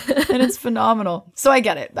whatsoever. And it's phenomenal. So I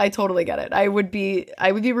get it. I totally get it. I would be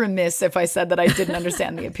remiss if I said that I didn't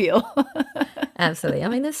understand the appeal. Absolutely. I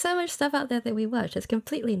mean, there's so much stuff out there that we watch that's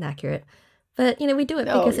completely inaccurate. But, we do it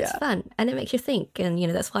because it's fun and it makes you think. And,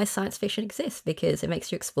 that's why science fiction exists, because it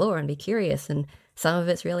makes you explore and be curious. And some of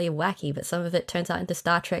it's really wacky, but some of it turns out into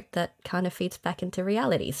Star Trek that kind of feeds back into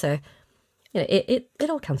reality. So, it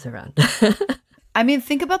all comes around. I mean,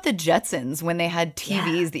 think about the Jetsons when they had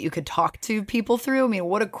TVs that you could talk to people through. I mean,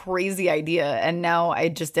 what a crazy idea. And now I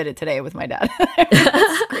just did it today with my dad.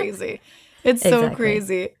 It's crazy. It's so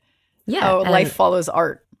crazy. Yeah. How life follows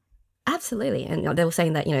art. Absolutely. And they were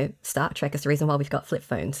saying that, Star Trek is the reason why we've got flip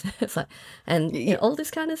phones. It's like, and all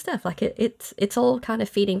this kind of stuff. Like it's all kind of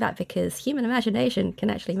feeding back because human imagination can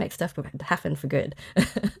actually make stuff happen for good.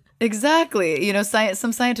 Exactly.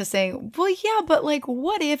 Some scientists saying, well, yeah, but like,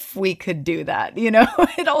 what if we could do that?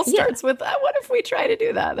 It all starts with, what if we try to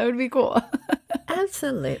do that? That would be cool.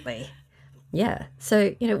 Absolutely. Yeah.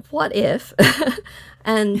 So, what if,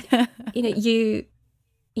 and,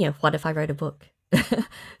 what if I wrote a book?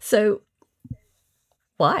 So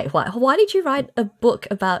why? Why did you write a book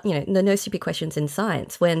about, the no stupid questions in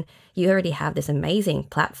science when you already have this amazing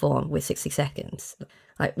platform with 60 seconds?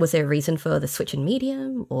 Like, was there a reason for the switch in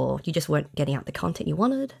medium, or you just weren't getting out the content you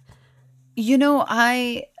wanted?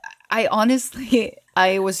 I honestly,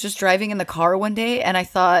 I was just driving in the car one day and I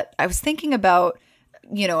was thinking about,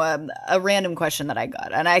 a random question that I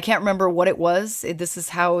got, and I can't remember what it was. This is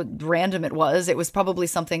how random it was. It was probably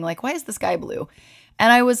something like, why is the sky blue?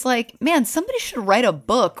 And I was like, man, somebody should write a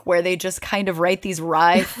book where they just kind of write these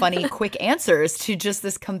wry, funny, quick answers to just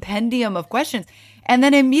this compendium of questions. And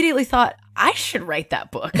then immediately thought, I should write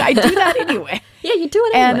that book. I do that anyway. Yeah, you do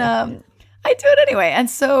it anyway. And I do it anyway. And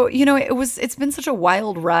so, it's been such a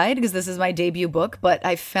wild ride because this is my debut book, but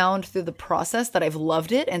I found through the process that I've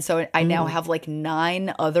loved it. And so I now have like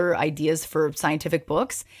 9 other ideas for scientific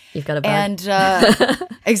books. You've got a bug. And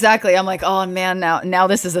exactly. I'm like, oh man, now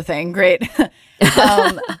this is a thing. Great.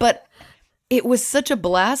 But it was such a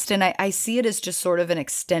blast. And I see it as just sort of an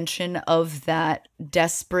extension of that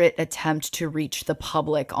desperate attempt to reach the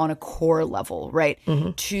public on a core level, right?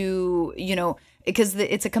 Mm-hmm. To, because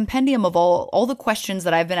it's a compendium of all the questions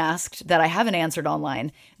that I've been asked that I haven't answered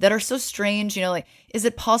online that are so strange, like, is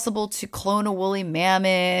it possible to clone a woolly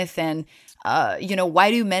mammoth? And, why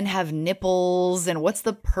do men have nipples? And what's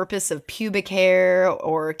the purpose of pubic hair?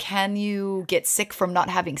 Or can you get sick from not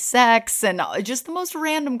having sex? And just the most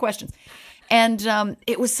random questions. And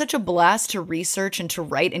it was such a blast to research and to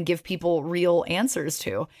write and give people real answers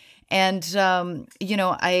to. And,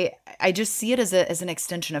 I just see it as an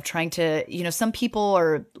extension of trying to, some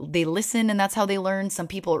people they listen and that's how they learn. Some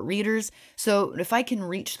people are readers. So if I can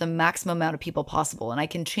reach the maximum amount of people possible and I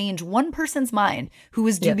can change one person's mind who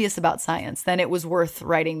is dubious about science, then it was worth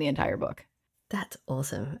writing the entire book. That's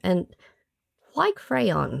awesome. And why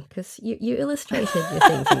crayon? Because you illustrated your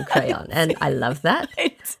things in crayon, and I love that.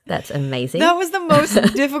 Right. That's amazing. That was the most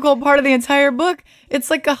difficult part of the entire book. It's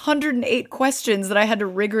like 108 questions that I had to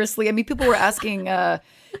rigorously. I mean, people were asking,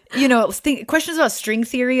 questions about string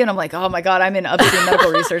theory, and I'm like, oh my god, I'm in upstream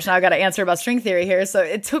medical research now. I got to answer about string theory here. So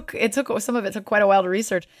it took some of it took quite a while to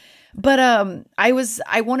research. But I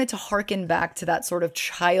wanted to harken back to that sort of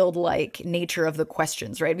childlike nature of the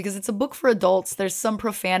questions, right? Because it's a book for adults. There's some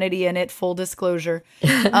profanity in it, full disclosure.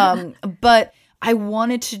 But I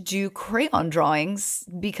wanted to do crayon drawings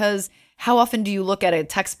because how often do you look at a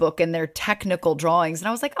textbook and they're technical drawings? And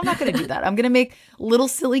I was like, I'm not going to do that. I'm going to make little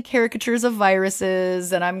silly caricatures of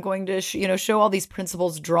viruses, and I'm going to, show all these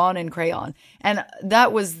principles drawn in crayon. And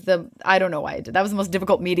that was I don't know why I did. That was the most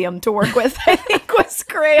difficult medium to work with, I think, was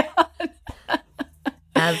crayon.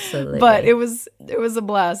 Absolutely. But it was a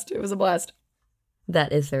blast. It was a blast.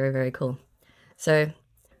 That is very, very cool. So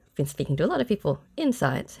I've been speaking to a lot of people in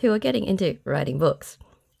science who are getting into writing books.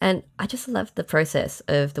 And I just love the process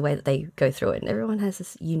of the way that they go through it. And everyone has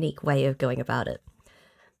this unique way of going about it.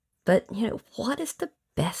 But, what is the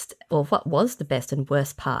best, or what was the best and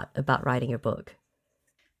worst part about writing your book?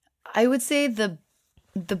 I would say the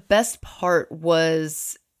best part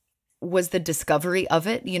was the discovery of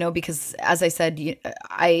it, because as I said,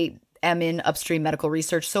 I am in upstream medical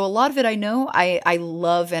research. So a lot of it I know, I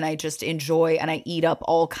love, and I just enjoy, and I eat up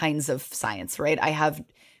all kinds of science, right? I have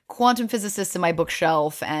quantum physicists in my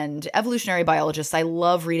bookshelf and evolutionary biologists. I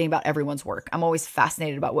love reading about everyone's work. I'm always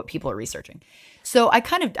fascinated about what people are researching. So I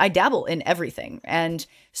dabble in everything. And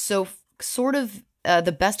so sort of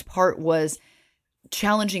the best part was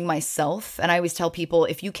challenging myself. And I always tell people,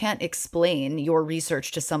 if you can't explain your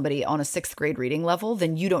research to somebody on a 6th grade reading level,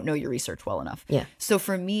 then you don't know your research well enough. Yeah. So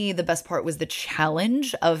for me, the best part was the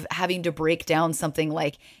challenge of having to break down something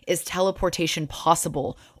like, is teleportation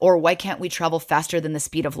possible? Or why can't we travel faster than the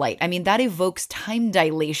speed of light? I mean, that evokes time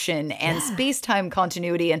dilation and space-time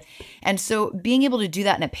continuity. And so being able to do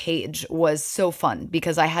that in a page was so fun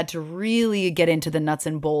because I had to really get into the nuts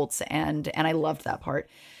and bolts, and I loved that part.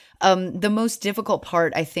 The most difficult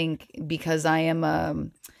part, I think, because I am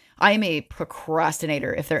a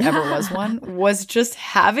procrastiner, if there ever was one, was just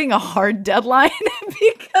having a hard deadline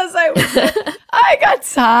because I got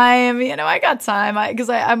time, because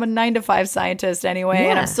I'm a 9-to-5 scientist anyway,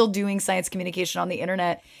 and I'm still doing science communication on the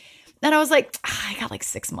internet. And I was like, I got like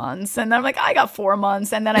 6 months. And then I'm like, I got 4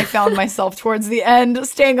 months. And then I found myself towards the end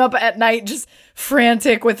staying up at night, just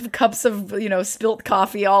frantic with cups of, spilt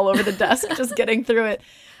coffee all over the desk, just getting through it.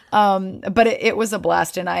 But it was a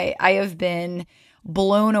blast, and I have been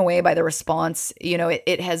blown away by the response.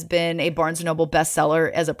 It has been a Barnes & Noble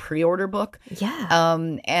bestseller as a pre-order book. Yeah.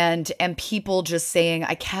 And people just saying,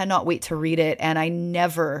 I cannot wait to read it. And I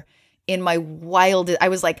never in my wildest, I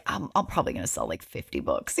was like, I'm probably going to sell like 50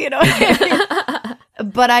 books,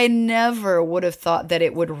 But I never would have thought that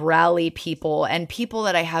it would rally people, and people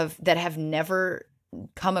that have never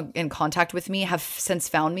come in contact with me have since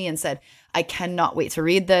found me and said, I cannot wait to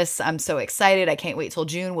read this. I'm so excited. I can't wait till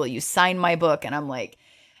June. Will you sign my book? And I'm like,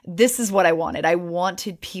 this is what I wanted. I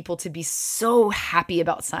wanted people to be so happy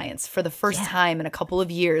about science for the first time in a couple of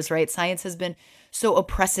years, right? Science has been so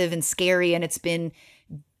oppressive and scary, and it's been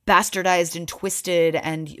bastardized and twisted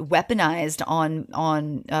and weaponized on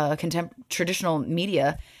traditional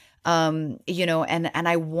media, and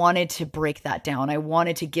I wanted to break that down. I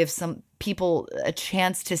wanted to give some people a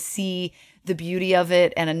chance to see the beauty of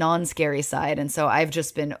it and a non-scary side. And so I've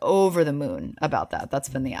just been over the moon about that. That's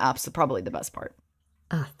been probably the best part.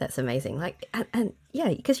 Ah, that's amazing. Like, and yeah,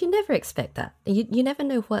 because you never expect that. You never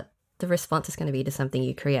know what the response is going to be to something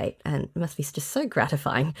you create, and it must be just so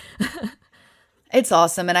gratifying. It's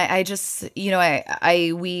awesome. And I just,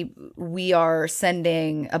 we are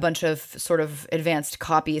sending a bunch of sort of advanced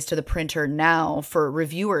copies to the printer now for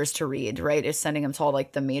reviewers to read, right? It's sending them to all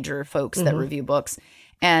like the major folks that review books.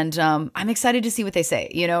 And I'm excited to see what they say,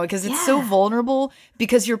 because it's so vulnerable,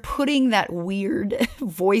 because you're putting that weird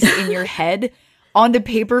voice in your head onto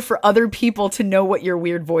paper for other people to know what your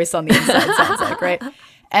weird voice on the inside sounds like, right?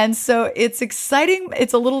 And so it's exciting.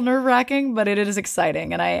 It's a little nerve-wracking, but it is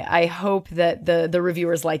exciting. And I hope that the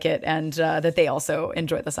reviewers like it, and that they also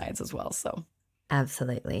enjoy the science as well. So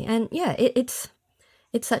absolutely. And yeah, it's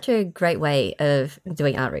such a great way of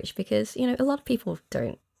doing outreach, because, a lot of people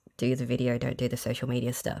don't do the video, don't do the social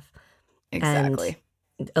media stuff. Exactly.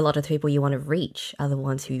 And a lot of the people you want to reach are the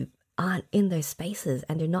ones who aren't in those spaces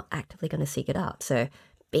and they're not actively going to seek it out. So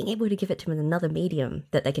being able to give it to them in another medium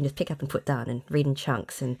that they can just pick up and put down and read in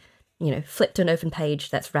chunks, and, flip to an open page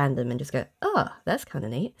that's random and just go, oh, that's kind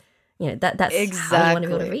of neat. That's exactly how you want to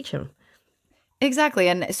be able to reach them. Exactly.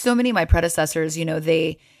 And so many of my predecessors,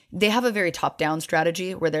 they have a very top-down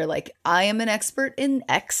strategy where they're like, I am an expert in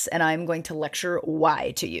X and I'm going to lecture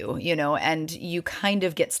Y to you, and you kind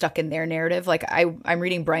of get stuck in their narrative. Like I'm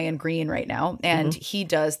reading Brian Greene right now, and he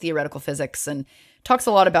does theoretical physics and talks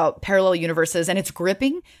a lot about parallel universes, and it's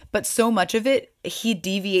gripping, but so much of it, he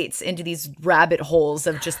deviates into these rabbit holes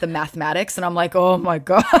of just the mathematics. And I'm like, oh my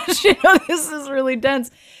gosh, this is really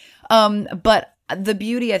dense. But the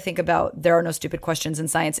beauty, I think, about There Are No Stupid Questions in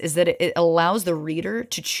Science is that it allows the reader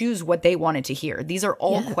to choose what they wanted to hear. These are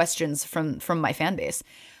all questions from my fan base.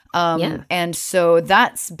 And so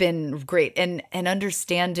that's been great. And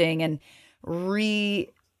understanding and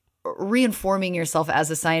reinforming yourself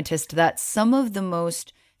as a scientist that some of the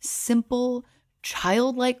most simple,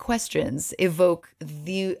 childlike questions evoke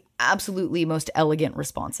the absolutely most elegant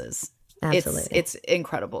responses. Absolutely. It's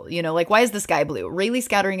incredible. Like, why is the sky blue? Rayleigh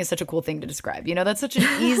scattering is such a cool thing to describe. That's such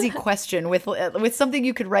an easy question with something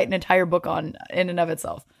you could write an entire book on in and of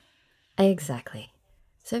itself. Exactly.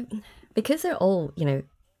 So because they're all,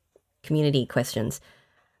 community questions,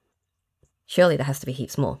 surely there has to be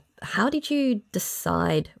heaps more. How did you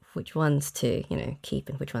decide which ones to, keep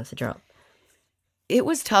and which ones to drop? It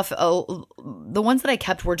was tough. The ones that I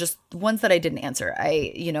kept were just ones that I didn't answer.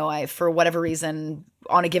 I for whatever reason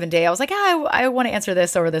on a given day, I was like, I want to answer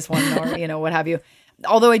this over this one, or, what have you.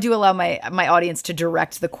 Although I do allow my audience to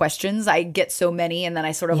direct the questions, I get so many, and then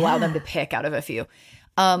I sort of allow them to pick out of a few.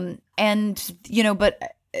 But another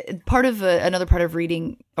part of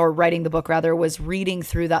reading or writing the book rather was reading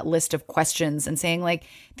through that list of questions and saying, like,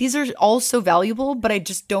 these are all so valuable, but I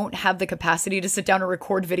just don't have the capacity to sit down and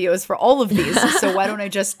record videos for all of these. So why don't I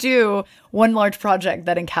just do one large project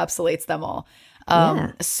that encapsulates them all?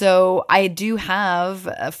 So I do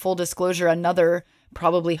have, full disclosure, another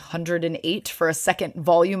probably 108 for a second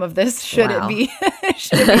volume of this, should it be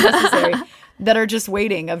necessary, that are just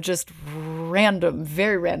waiting, of just random,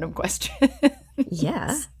 very random questions.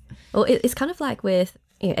 Yeah. Well, it's kind of like with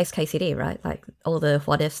XKCD, right? Like all the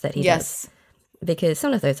what ifs that he does. Because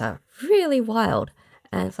some of those are really wild.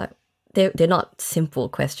 And it's like, they're not simple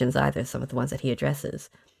questions either, some of the ones that he addresses.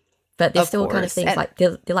 But they're still kind of things like,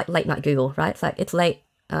 they're like late night Google, right? It's like, it's late,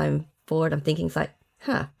 I'm bored, I'm thinking, it's like,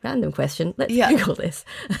 random question, let's Google this.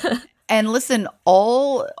 And listen,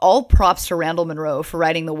 all props to Randall Munroe for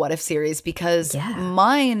writing the What If series, because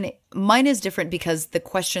mine is different, because the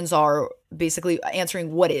questions are basically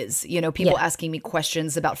answering what is, people asking me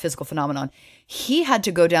questions about physical phenomenon. He had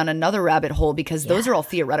to go down another rabbit hole, because those are all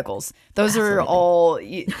theoreticals. Those are all,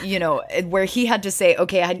 where he had to say,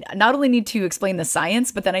 okay, I not only need to explain the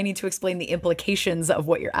science, but then I need to explain the implications of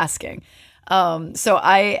what you're asking. So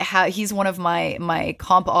he's one of my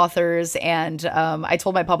comp authors, and I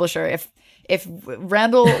told my publisher, if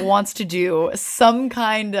Randall wants to do some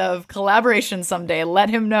kind of collaboration someday, let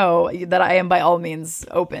him know that I am by all means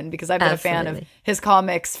open, because I've been a fan of his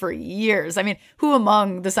comics for years. I mean, who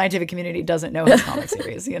among the scientific community doesn't know his comic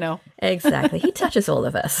series, you know? Exactly. He touches all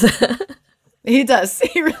of us. He does.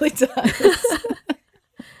 He really does.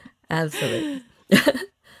 Absolutely.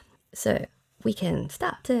 So we can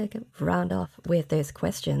start to round off with those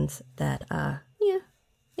questions that are,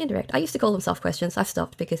 indirect. I used to call them soft questions. I've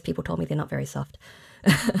stopped because people told me they're not very soft.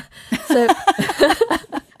 So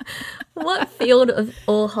what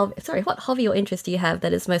hobby or interest do you have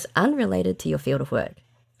that is most unrelated to your field of work?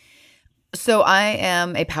 So I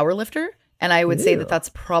am a power lifter. And I would say that that's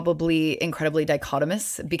probably incredibly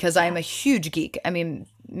dichotomous, because I am a huge geek. I mean,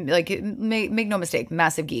 like, make no mistake,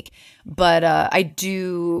 massive geek. But I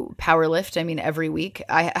do power lift, I mean, every week.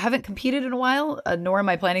 I haven't competed in a while, nor am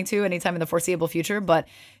I planning to anytime in the foreseeable future. But,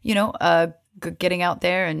 getting out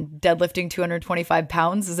there and deadlifting 225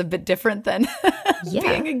 pounds is a bit different than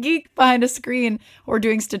being a geek behind a screen or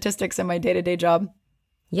doing statistics in my day-to-day job.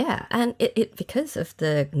 Yeah, and it because of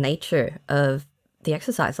the nature of the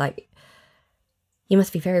exercise, like, you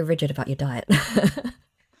must be very rigid about your diet.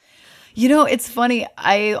 It's funny.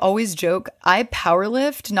 I always joke, I power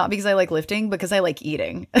lift, not because I like lifting, because I like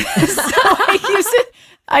eating. So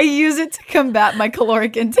I use it to combat my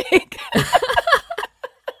caloric intake.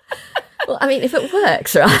 Well, I mean, if it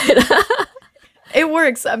works, right? It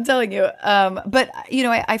works, I'm telling you. But,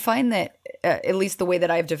 I find that, at least the way that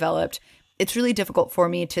I've developed, it's really difficult for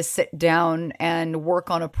me to sit down and work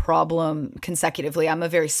on a problem consecutively. I'm a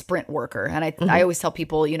very sprint worker. And I always tell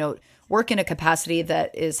people, work in a capacity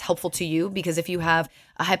that is helpful to you, because if you have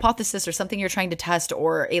a hypothesis or something you're trying to test,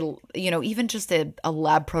 or even just a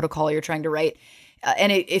lab protocol you're trying to write,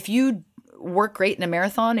 and if you work great in a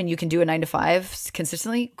marathon and you can do a 9 to 5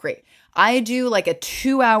 consistently, great. I do like a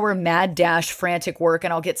 2-hour mad dash frantic work,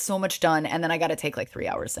 and I'll get so much done, and then I got to take like 3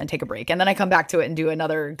 hours and take a break, and then I come back to it and do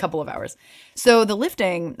another couple of hours. So the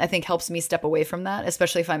lifting, I think, helps me step away from that,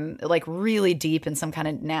 especially if I'm like really deep in some kind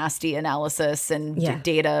of nasty analysis and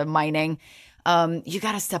data mining. You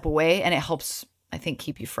got to step away, and it helps, I think,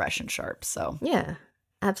 keep you fresh and sharp. So yeah,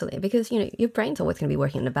 absolutely, because your brain's always going to be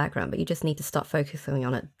working in the background, but you just need to stop focusing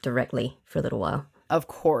on it directly for a little while. Of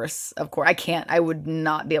course. I can't. I would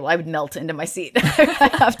not be able. I would melt into my seat. I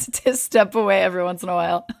have to just step away every once in a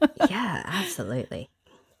while. Yeah, absolutely.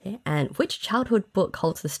 Yeah. And which childhood book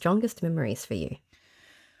holds the strongest memories for you?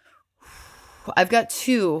 I've got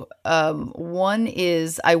two. One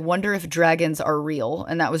is I Wonder If Dragons Are Real.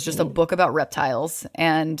 And that was just a book about reptiles.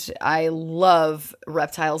 And I love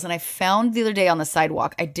reptiles. And I found the other day on the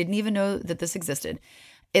sidewalk, I didn't even know that this existed.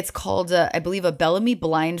 It's called, I believe, a Bellamy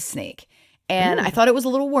blind snake. And I thought it was a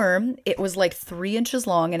little worm. It was like 3 inches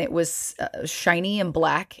long, and it was shiny and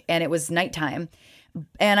black, and it was nighttime.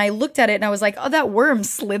 And I looked at it and I was like, oh, that worm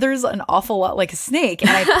slithers an awful lot like a snake. And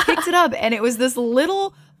I picked it up, and it was this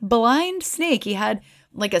little blind snake. He had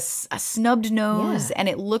like a snubbed nose, and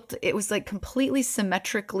it was like completely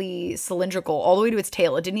symmetrically cylindrical all the way to its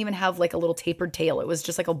tail. It didn't even have like a little tapered tail. It was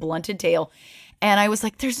just like a blunted tail. And I was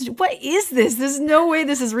like, what is this? There's no way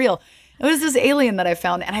this is real. It was this alien that I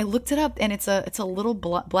found, and I looked it up, and it's a little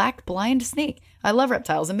black blind snake. I love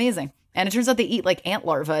reptiles. Amazing. And it turns out they eat like ant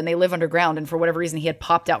larvae, and they live underground. And for whatever reason, he had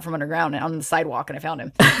popped out from underground and on the sidewalk, and I found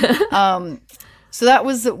him. So that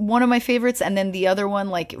was one of my favorites. And then the other one,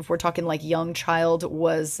 like if we're talking like young child,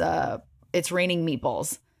 was It's Raining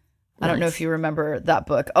Meatballs. I don't know if you remember that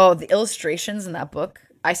book. Oh, the illustrations in that book.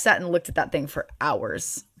 I sat and looked at that thing for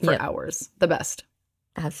hours. Hours. The best.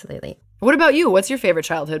 Absolutely. What about you? What's your favorite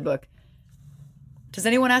childhood book? Does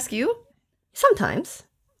anyone ask you? Sometimes.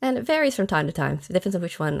 And it varies from time to time. It depends on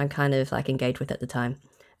which one I'm kind of like engaged with at the time.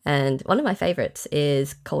 And one of my favorites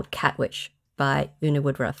is called Cat Witch by Una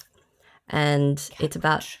Woodruff. And it's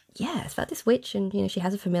about this witch, and she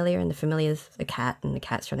has a familiar, and the familiar's a cat, and the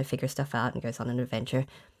cat's trying to figure stuff out and goes on an adventure.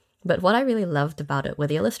 But what I really loved about it were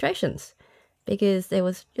the illustrations, because they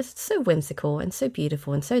was just so whimsical and so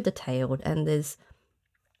beautiful and so detailed, and there's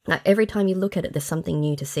like every time you look at it, there's something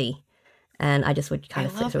new to see. And I just would kind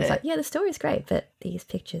of flip through. It's like, the story's great, but these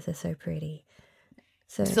pictures are so pretty.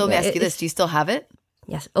 So let me ask you this: do you still have it?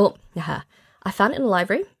 Yes. Oh, yeah. I found it in the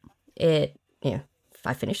library.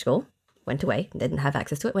 I finished school, went away, didn't have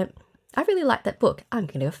access to it. Went, I really like that book. I'm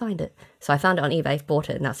going to go find it. So I found it on eBay, bought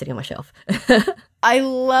it, and now it's sitting on my shelf. I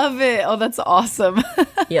love it. Oh, that's awesome.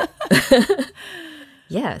 Yeah.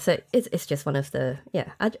 Yeah. So it's just one of the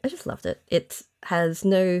I just loved it. It has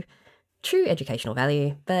no true educational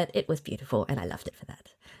value, but it was beautiful, and I loved it for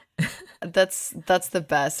that. That's the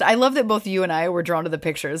best. I love that both you and I were drawn to the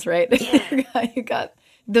pictures, right? Yeah. You got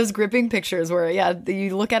those gripping pictures where, yeah,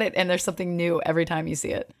 you look at it and there's something new every time you see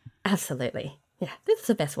it. Absolutely. Yeah, these are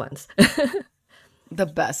the best ones. The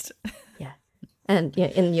best. Yeah. And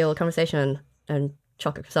in your conversation on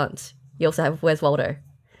chocolate croissants, you also have Where's Waldo?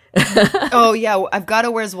 Oh, yeah. I've got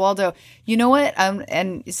a Where's Waldo. You know what?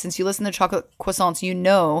 And since you listen to chocolate croissants, you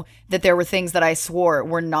know that there were things that I swore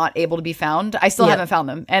were not able to be found. I still haven't found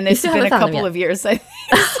them. And it's been a couple of years. Oh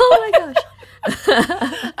my gosh.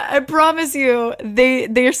 I promise you,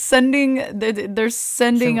 they're sending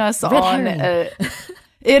us on.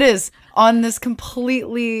 It is on this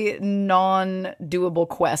completely non-doable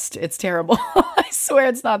quest. It's terrible. I swear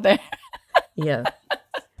it's not there. Yeah.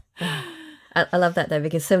 I love that though,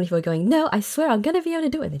 because so many people are going, no, I swear I'm going to be able to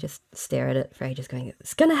do it. They just stare at it for ages going,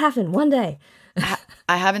 it's going to happen one day.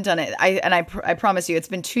 I haven't done it. I promise you, it's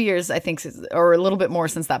been 2 years, I think, or a little bit more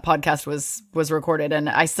since that podcast was recorded. And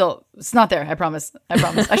it's not there. I promise.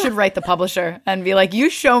 I should write the publisher and be like, you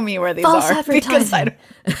show me where these False are. advertising.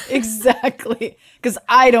 Exactly. Because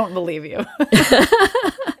I don't believe you.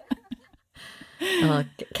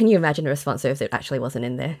 Can you imagine a response if it actually wasn't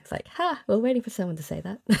in there? It's like, we're waiting for someone to say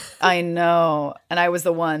that. I know. And I was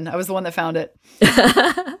the one that found it.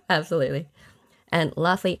 Absolutely. And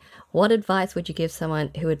lastly, what advice would you give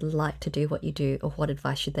someone who would like to do what you do, or what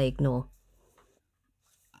advice should they ignore?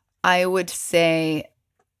 I would say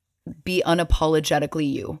be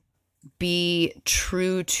unapologetically you. Be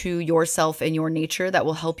true to yourself and your nature. That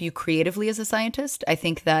will help you creatively as a scientist. I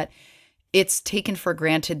think that it's taken for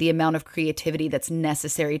granted the amount of creativity that's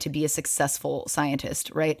necessary to be a successful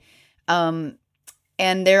scientist, right? And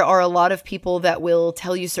there are a lot of people that will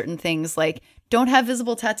tell you certain things like, don't have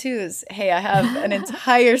visible tattoos. Hey, I have an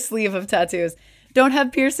entire sleeve of tattoos. Don't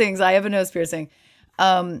have piercings. I have a nose piercing.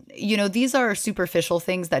 These are superficial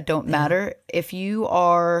things that don't matter. If you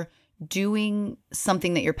are doing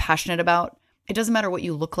something that you're passionate about, it doesn't matter what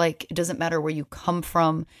you look like. It doesn't matter where you come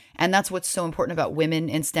from. And that's what's so important about women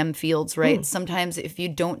in STEM fields, right? Sometimes if you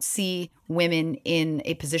don't see women in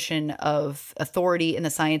a position of authority in the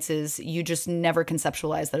sciences, you just never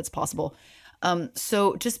conceptualize that it's possible.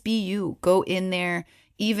 So just be you. Go in there,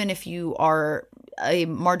 even if you are a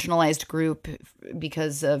marginalized group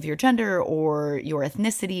because of your gender or your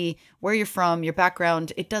ethnicity, where you're from, your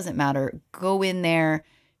background, it doesn't matter. Go in there,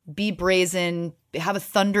 be brazen, have a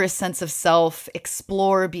thunderous sense of self,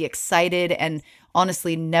 explore, be excited, and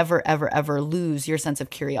honestly, never, ever, ever lose your sense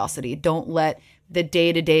of curiosity. Don't let the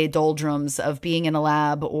day-to-day doldrums of being in a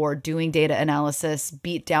lab or doing data analysis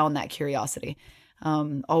beat down that curiosity.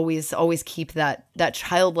 Always keep that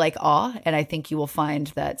childlike awe. And I think you will find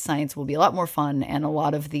that science will be a lot more fun, and a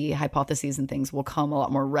lot of the hypotheses and things will come a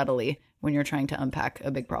lot more readily when you're trying to unpack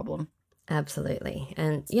a big problem. Absolutely.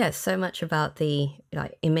 And so much about the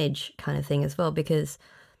image kind of thing as well, because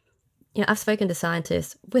I've spoken to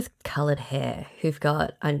scientists with colored hair who've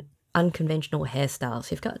got unconventional hairstyles,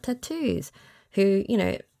 who've got tattoos, who,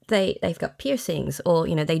 they've got piercings, or,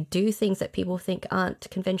 they do things that people think aren't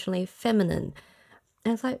conventionally feminine.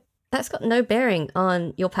 And it's like, that's got no bearing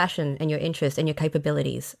on your passion and your interest and your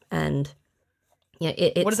capabilities. And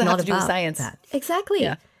it's what does that not have to do with about science? that. Exactly.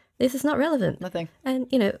 Yeah. This is not relevant. Nothing. And,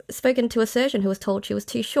 spoken to a surgeon who was told she was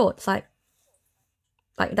too short. It's like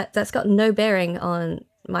that's got no bearing on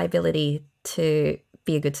my ability to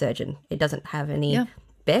be a good surgeon. It doesn't have any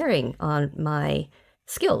bearing on my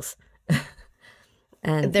skills.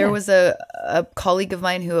 And there was a colleague of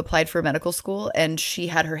mine who applied for medical school, and she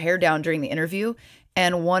had her hair down during the interview.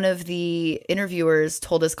 And one of the interviewers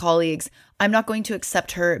told his colleagues, I'm not going to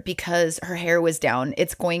accept her because her hair was down.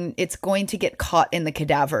 It's going to get caught in the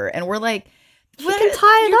cadaver. And we're like, you can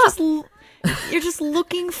tie it up. You're just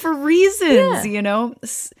looking for reasons,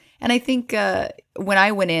 And I think when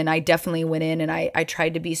I went in, I definitely went in and I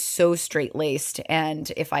tried to be so straight-laced. And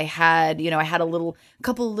if I had, I had a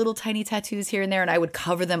couple little tiny tattoos here and there, and I would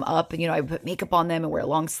cover them up, and, I would put makeup on them and wear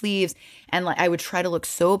long sleeves. And I would try to look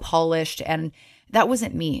so polished, and that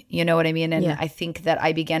wasn't me. You know what I mean? And I think that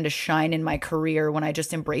I began to shine in my career when I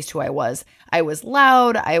just embraced who I was. I was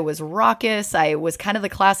loud. I was raucous. I was kind of the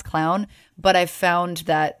class clown. But I've found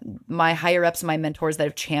that my higher ups, my mentors that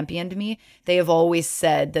have championed me, they have always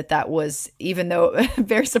said that was, even though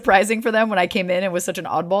very surprising for them when I came in and was such an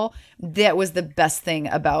oddball, that was the best thing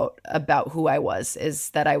about who I was, is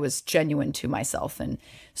that I was genuine to myself. And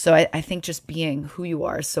so I think just being who you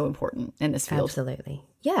are is so important in this field. Absolutely.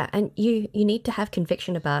 Yeah, and you need to have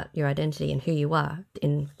conviction about your identity and who you are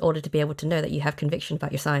in order to be able to know that you have conviction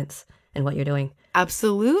about your science and what you're doing.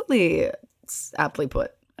 Absolutely. It's aptly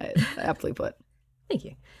put. Aptly put. Thank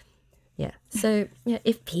you. Yeah. So,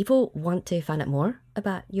 if people want to find out more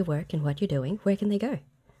about your work and what you're doing, where can they go?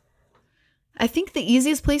 I think the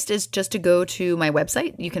easiest place is just to go to my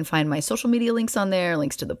website. You can find my social media links on there,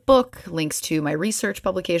 links to the book, links to my research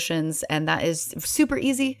publications, and that is super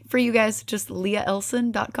easy for you guys. Just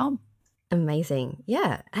leahelson.com. Amazing.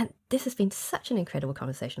 Yeah. And this has been such an incredible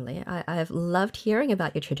conversation, Leah. I have loved hearing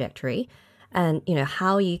about your trajectory and,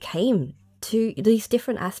 how you came to these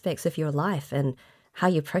different aspects of your life and how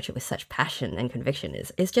you approach it with such passion and conviction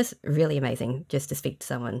is just really amazing, just to speak to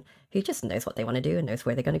someone who just knows what they want to do and knows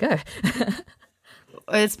where they're going to go.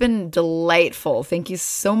 It's been delightful. Thank you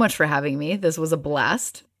so much for having me. This was a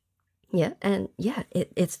blast. Yeah, and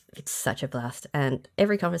it's such a blast. And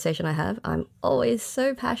every conversation I have, I'm always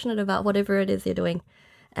so passionate about whatever it is they're doing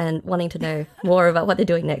and wanting to know more about what they're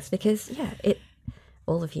doing next because,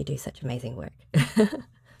 all of you do such amazing work.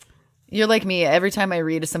 You're like me. Every time I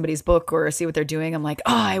read somebody's book or see what they're doing, I'm like,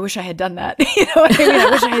 oh, I wish I had done that. You know what I mean? I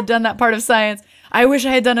wish I had done that part of science. I wish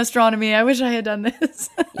I had done astronomy. I wish I had done this.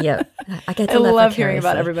 Yeah. I love hearing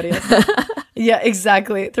about everybody else. Yeah,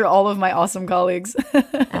 exactly. Through all of my awesome colleagues.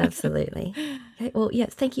 Absolutely. Okay, well,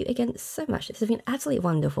 yes, thank you again so much. This has been absolutely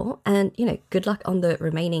wonderful. And, good luck on the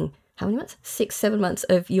remaining, how many months? 6-7 months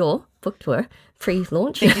of your book tour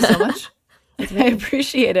pre-launch. Thank you so much. I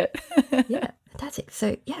appreciate it. Yeah, fantastic.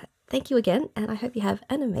 So, thank you again, and I hope you have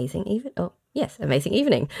an amazing evening. Oh, yes, amazing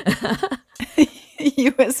evening.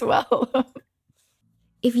 You as well.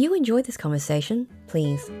 If you enjoyed this conversation,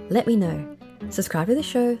 please let me know. Subscribe to the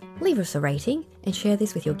show, leave us a rating, and share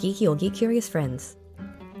this with your geeky or geek-curious friends.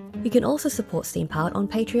 You can also support Steam Powered on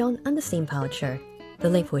Patreon under Steam Powered Show, the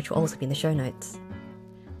link for which will also be in the show notes.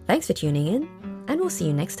 Thanks for tuning in, and we'll see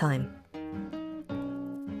you next time.